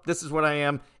 oh, this is what I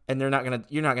am, and you're not going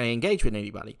to engage with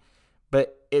anybody.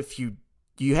 But if you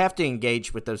have to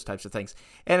engage with those types of things.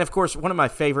 And of course, one of my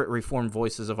favorite Reformed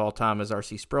voices of all time is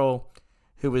R.C. Sproul,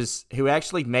 who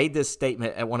actually made this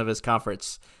statement at one of his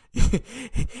conferences.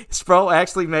 Sproul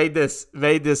actually made this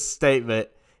statement.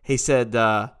 He said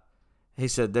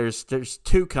there's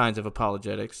two kinds of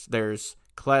apologetics. There's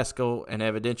classical and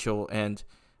evidential, and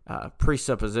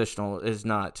presuppositional is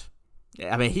not.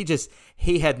 I mean,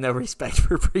 he had no respect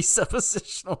for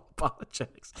presuppositional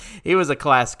apologetics. He was a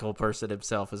classical person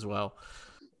himself as well.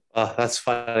 That's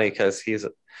funny, because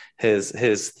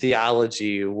his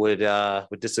theology would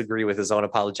disagree with his own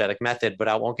apologetic method, but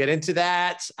I won't get into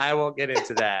that.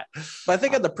 But I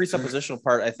think on the presuppositional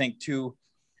part, I think too,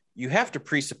 you have to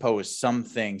presuppose some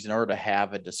things in order to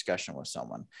have a discussion with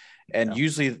someone. And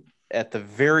usually, at the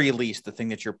very least, the thing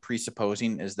that you're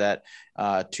presupposing is that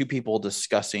two people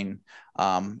discussing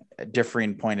a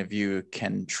differing point of view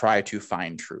can try to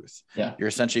find truth. Yeah. You're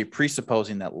essentially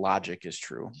presupposing that logic is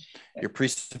true. You're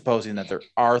presupposing that there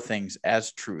are things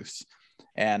as truths.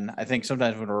 And I think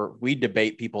sometimes when we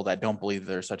debate people that don't believe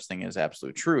there's such thing as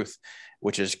absolute truth,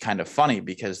 which is kind of funny,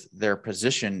 because their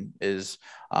position is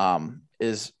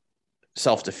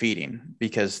self-defeating,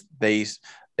 because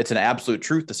it's an absolute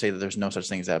truth to say that there's no such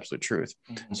thing as absolute truth.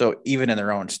 Mm-hmm. So even in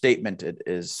their own statement, it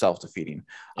is self-defeating.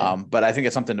 Yeah. But I think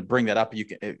it's something to bring that up.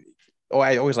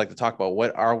 I always like to talk about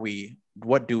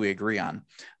what do we agree on?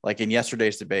 Like in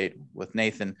yesterday's debate with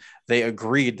Nathan, they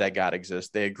agreed that God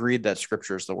exists. They agreed that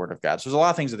scripture is the word of God. So there's a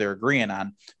lot of things that they're agreeing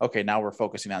on. Okay, now we're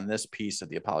focusing on this piece of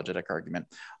the apologetic argument.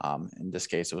 In this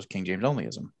case, it was King James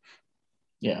onlyism.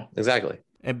 Yeah, exactly.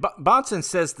 And Bahnsen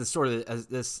says that's sort of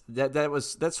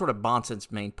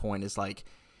Bahnsen's main point, is like,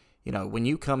 when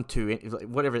you come to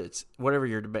whatever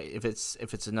your debate, if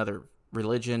it's another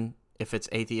religion, if it's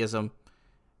atheism,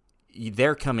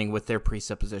 they're coming with their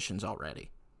presuppositions already.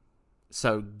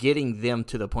 So getting them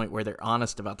to the point where they're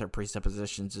honest about their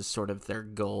presuppositions is sort of their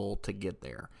goal to get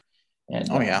there. And,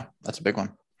 yeah, that's a big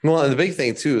one. Well, and the big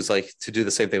thing too is like to do the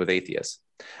same thing with atheists.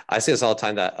 I say this all the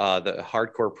time, that the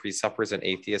hardcore presuppers and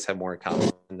atheists have more in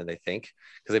common than they think,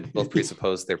 because they both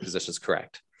presuppose their position is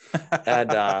correct.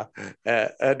 And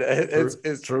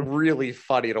it's really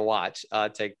funny to watch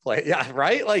take place. Yeah,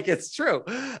 right? Like, it's true.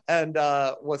 And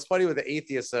what's funny with the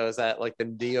atheists, though, is that like the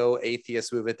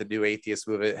neo-atheist movement, the new atheist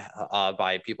movement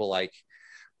by people like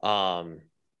Matt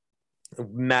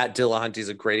Dillahunty is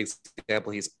a great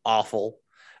example. He's awful.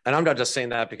 And I'm not just saying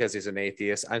that because he's an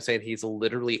atheist. I'm saying he's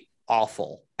literally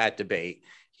awful at debate.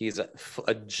 He's a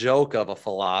joke of a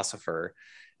philosopher.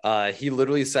 He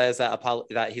literally says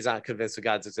that he's not convinced of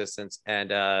God's existence, and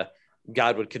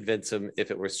God would convince him if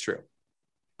it was true.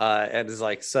 And it's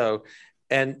like, so,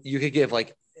 and you could give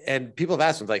like, and people have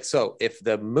asked him like, so if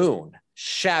the moon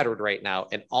shattered right now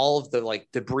and all of the like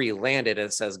debris landed and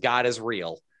it says God is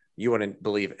real, you wouldn't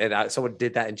believe it. And someone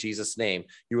did that in Jesus' name,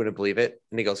 you wouldn't believe it.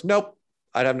 And he goes, nope,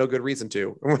 I'd have no good reason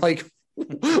to. And we're like,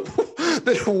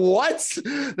 then what?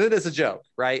 Then it's a joke,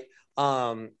 right?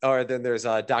 Or then there's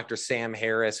Dr. Sam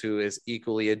Harris, who is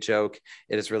equally a joke.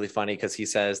 It is really funny because he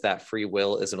says that free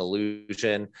will is an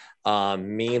illusion.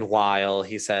 Meanwhile,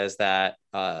 he says that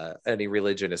any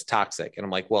religion is toxic. And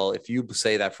I'm like, well, if you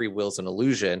say that free will is an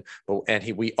illusion,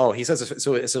 he says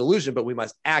so it's an illusion, but we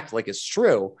must act like it's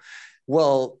true.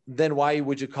 Well, then why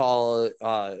would you call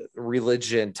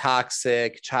religion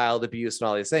toxic, child abuse, and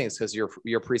all these things? Because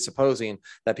you're presupposing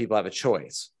that people have a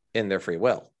choice in their free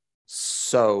will.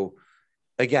 So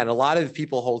again, a lot of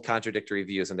people hold contradictory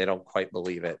views and they don't quite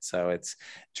believe it. So it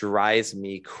drives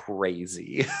me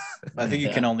crazy. I think you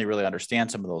can only really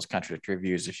understand some of those contradictory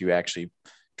views if you actually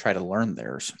try to learn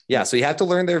theirs. Yeah. So you have to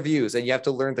learn their views, and you have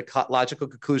to learn the logical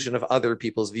conclusion of other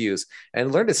people's views,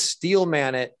 and learn to steel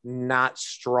man it, not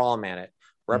straw man it,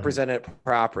 represent it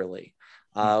properly.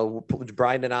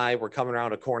 Brian and I, we're coming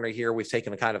around a corner here. We've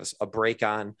taken a kind of a break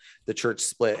on the church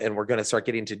split, and we're going to start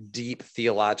getting to deep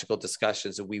theological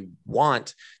discussions. And we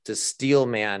want to steel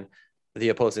man the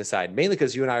opposing side, mainly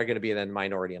because you and I are going to be in the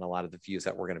minority in a lot of the views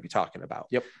that we're going to be talking about.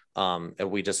 Yep.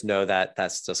 And we just know that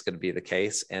that's just going to be the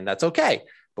case, and that's okay.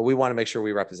 But we want to make sure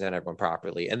we represent everyone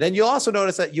properly. And then you'll also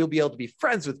notice that you'll be able to be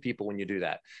friends with people when you do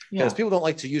that, because people don't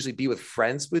like to usually be with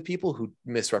friends with people who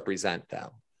misrepresent them.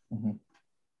 Mm-hmm.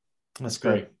 That's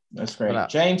great. That's great.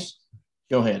 James,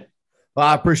 go ahead. Well,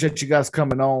 I appreciate you guys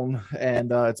coming on,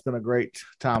 and it's been a great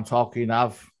time talking.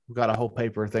 I've got a whole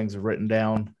paper of things written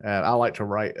down, and I like to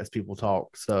write as people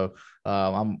talk. So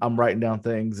I'm writing down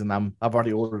things, and I've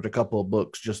already ordered a couple of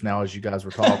books just now as you guys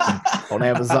were talking on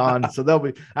Amazon. So they'll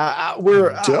be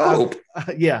we're dope.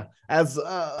 Yeah, as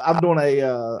I'm doing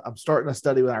I'm starting a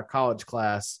study with our college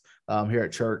class here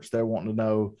at church. They're wanting to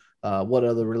know what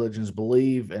other religions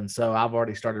believe, and so I've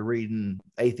already started reading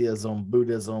atheism,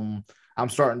 Buddhism. I'm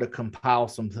starting to compile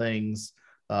some things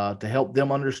to help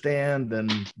them understand and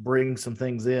bring some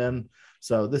things in.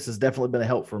 So this has definitely been a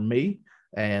help for me,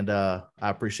 and I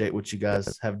appreciate what you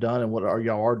guys have done and what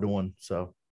y'all are doing.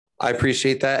 So I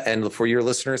appreciate that. And for your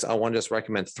listeners, I want to just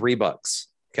recommend 3 books.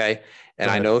 Okay.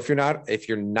 And I know if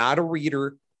you're not a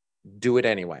reader, do it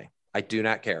anyway. I do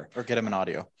not care. Or get them an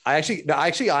audio.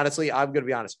 Honestly, I'm going to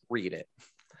be honest, read it.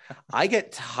 I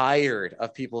get tired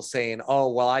of people saying,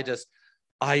 oh, well, I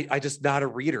just not a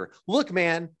reader. Look,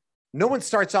 man, no one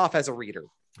starts off as a reader.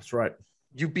 That's right.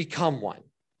 You become one,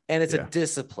 and it's a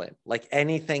discipline like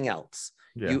anything else.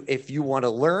 Yeah. If you want to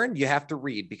learn, you have to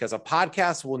read, because a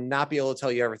podcast will not be able to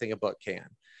tell you everything a book can.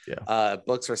 Yeah.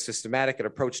 Books are systematic and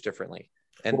approach differently.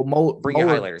 And bring your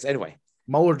highlighters. Anyway,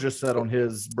 Moeller just said on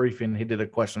his briefing, he did a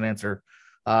question and answer.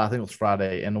 I think it was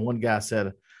Friday. And the one guy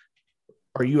said,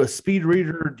 are you a speed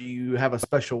reader? Do you have a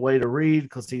special way to read?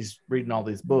 Because he's reading all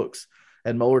these books.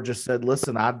 And Moeller just said,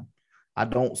 listen, I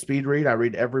don't speed read. I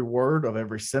read every word of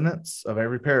every sentence of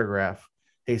every paragraph.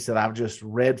 He said, I've just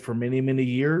read for many, many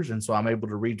years, and so I'm able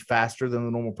to read faster than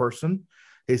the normal person.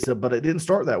 He said, but it didn't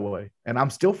start that way. And I'm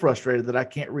still frustrated that I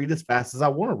can't read as fast as I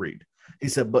want to read. He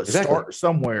said, but start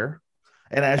somewhere.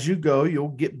 And as you go, you'll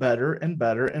get better and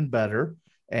better and better,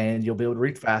 and you'll be able to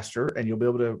read faster, and you'll be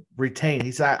able to retain.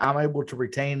 He said, I'm able to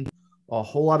retain a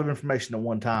whole lot of information at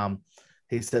one time.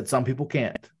 He said, some people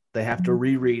can't. They have to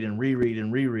reread and reread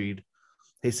and reread.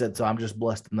 He said, so I'm just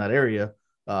blessed in that area.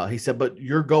 He said, but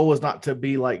your goal is not to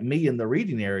be like me in the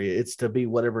reading area. It's to be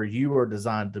whatever you are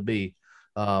designed to be.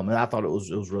 And I thought it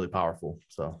was really powerful.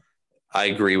 So I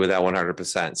agree with that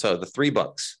 100%. So the 3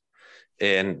 books,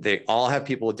 and they all have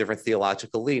people with different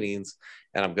theological leanings.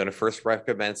 And I'm going to first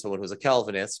recommend someone who's a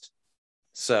Calvinist.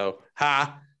 So,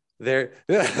 there.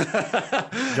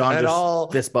 John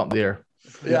just fist bumped there.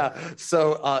 Yeah.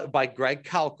 So by Greg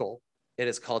Koukl, it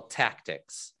is called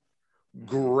Tactics.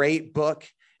 Great book.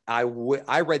 I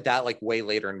read that like way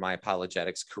later in my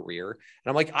apologetics career. And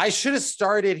I'm like, I should have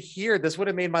started here. This would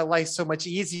have made my life so much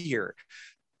easier.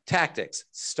 Tactics,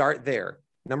 start there.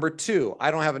 Number 2, I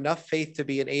Don't Have Enough Faith to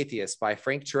Be an Atheist by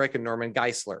Frank Turek and Norman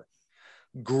Geisler.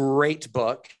 Great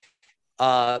book.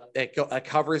 It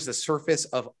covers the surface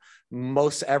of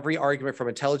most every argument, from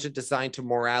intelligent design to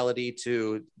morality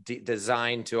to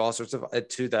design to all sorts of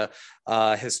to the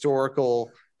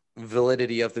historical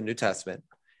validity of the New Testament.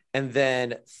 And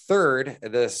then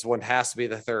 3rd, this one has to be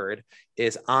the 3rd,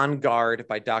 is On Guard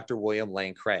by Dr. William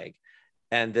Lane Craig.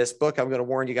 And this book, I'm going to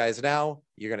warn you guys now,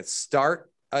 you're going to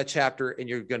start a chapter and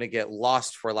you're going to get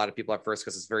lost for a lot of people at first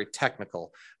because it's very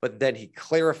technical, but then he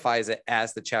clarifies it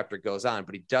as the chapter goes on.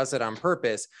 But he does it on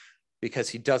purpose because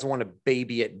he doesn't want to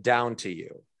baby it down to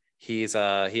you. He has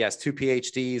 2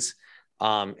 PhDs,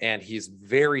 and he's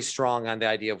very strong on the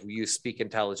idea of you speak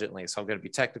intelligently. So I'm going to be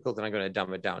technical, then I'm going to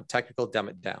dumb it down. Technical, dumb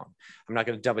it down. I'm not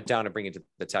going to dumb it down and bring it to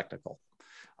the technical.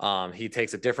 He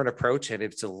takes a different approach, and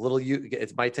it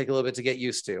might take a little bit to get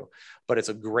used to, but it's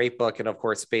a great book. And of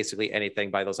course, basically anything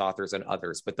by those authors and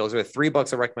others. But those are the 3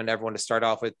 books I recommend everyone to start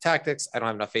off with: Tactics, I Don't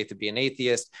Have Enough Faith to Be an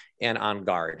Atheist, and On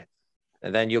Guard.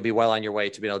 And then you'll be well on your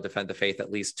way to be able to defend the faith,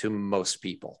 at least to most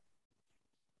people.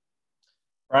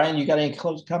 Brian, you got any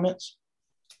closing comments?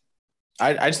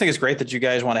 I just think it's great that you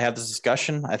guys want to have this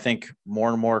discussion. I think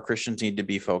more and more Christians need to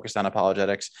be focused on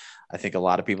apologetics. I think a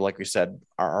lot of people, like we said,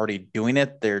 are already doing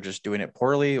it. They're just doing it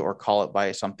poorly or call it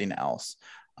by something else.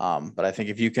 But I think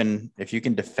if you can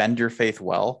defend your faith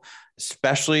well,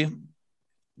 especially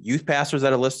youth pastors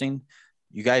that are listening,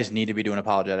 you guys need to be doing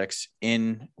apologetics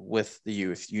with the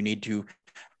youth. You need to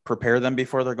prepare them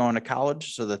before they're going to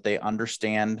college so that they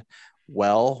understand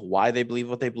well why they believe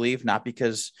what they believe, not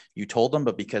because you told them,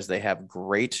 but because they have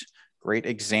great great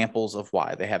examples of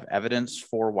why. They have evidence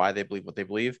for why they believe what they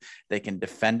believe. They can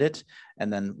defend it.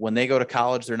 And then when they go to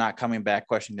college, they're not coming back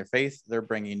questioning their faith. They're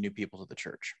bringing new people to the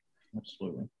church.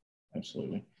 Absolutely.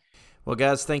 Absolutely. Well,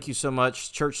 guys, thank you so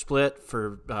much, Church Split,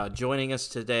 for joining us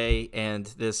today and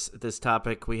this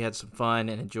topic. We had some fun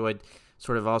and enjoyed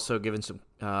sort of also giving some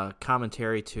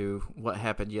commentary to what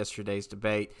happened yesterday's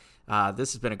debate.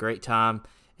 This has been a great time.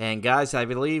 And, guys, I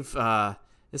believe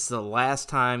this is the last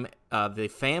time the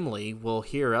family will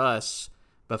hear us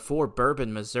before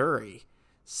Bourbon, Missouri.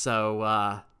 So,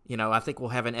 I think we'll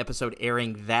have an episode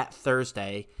airing that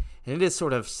Thursday. And it is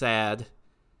sort of sad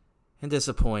and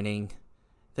disappointing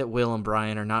that Will and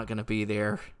Brian are not going to be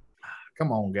there.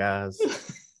 Come on, guys.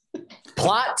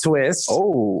 Plot twist.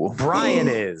 Oh, Brian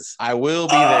is. I will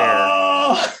be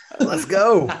there. Let's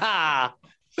go.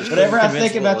 Whatever I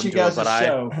think about you guys'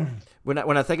 show. When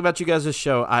I think about you guys'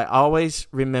 show, I always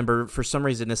remember, for some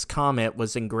reason, this comment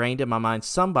was ingrained in my mind.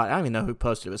 Somebody, I don't even know who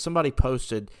posted it, but somebody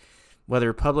posted,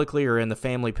 whether publicly or in the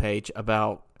family page,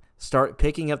 about start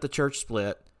picking up the Church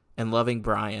Split and loving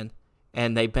Brian.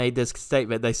 And they made this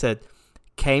statement. They said,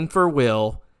 came for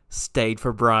Will, stayed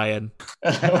for Brian.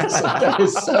 That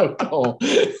is so cool.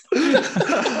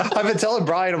 I've been telling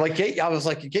Brian, I was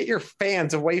like, get your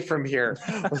fans away from here.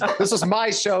 This was my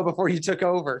show before you took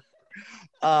over.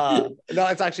 No,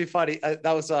 it's actually funny.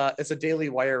 It's a Daily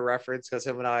Wire reference because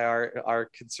him and I are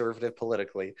conservative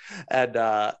politically, and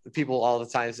people all the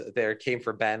times there came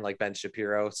for Ben, like Ben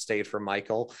Shapiro, stayed for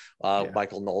Michael,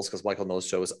 Michael Knowles, because Michael Knowles'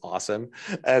 show is awesome,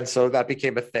 and so that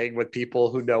became a thing with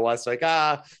people who know us, like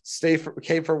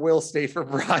came for Will, stayed for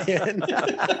Brian.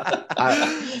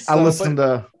 I listen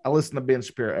to Ben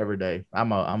Shapiro every day.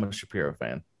 I'm a Shapiro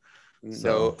fan.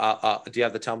 So. No, do you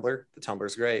have the Tumblr? The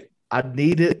Tumblr's great. I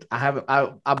need it.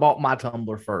 I bought my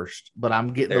Tumblr first, but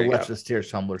I'm getting the Wetzel's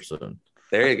Tears Tumblr soon.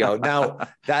 There you go. Now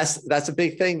that's a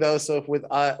big thing though. So with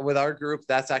our group,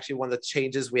 that's actually one of the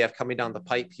changes we have coming down the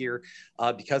pipe here.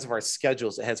 Because of our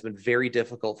schedules, it has been very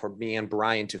difficult for me and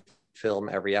Brian to film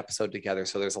every episode together.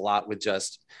 So there's a lot with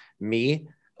just me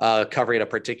covering a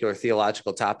particular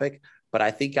theological topic. But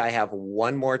I think I have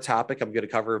one more topic I'm going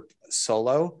to cover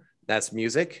solo. That's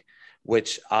music,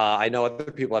 which I know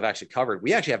other people have actually covered.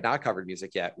 We actually have not covered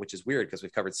music yet, which is weird because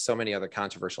we've covered so many other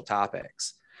controversial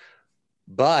topics.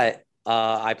 But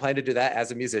I plan to do that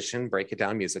as a musician, break it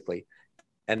down musically.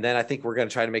 And then I think we're going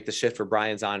to try to make the shift for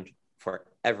Brian's on for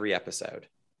every episode,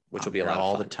 which will be a lot of fun.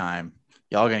 All the time.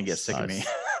 Y'all going to get sick of me.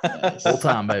 Full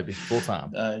time, baby. Full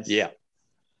time. Yeah.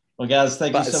 Well, guys,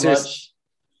 thank you so much.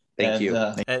 Thank you.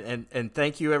 And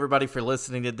thank you, everybody, for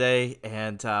listening today.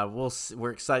 And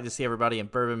we're excited to see everybody in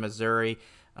Bourbon, Missouri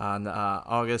on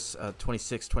August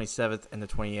 26th, 27th, and the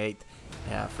 28th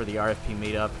for the RFP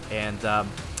meetup. And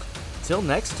until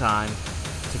next time,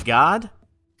 to God,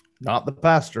 not the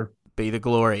pastor, be the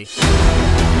glory.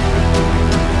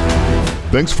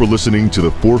 Thanks for listening to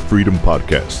the For Freedom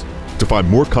Podcast. To find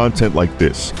more content like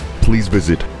this, please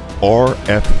visit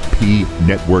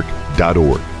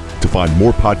rfpnetwork.org. To find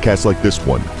more podcasts like this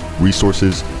one,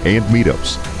 resources, and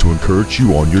meetups to encourage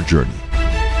you on your journey.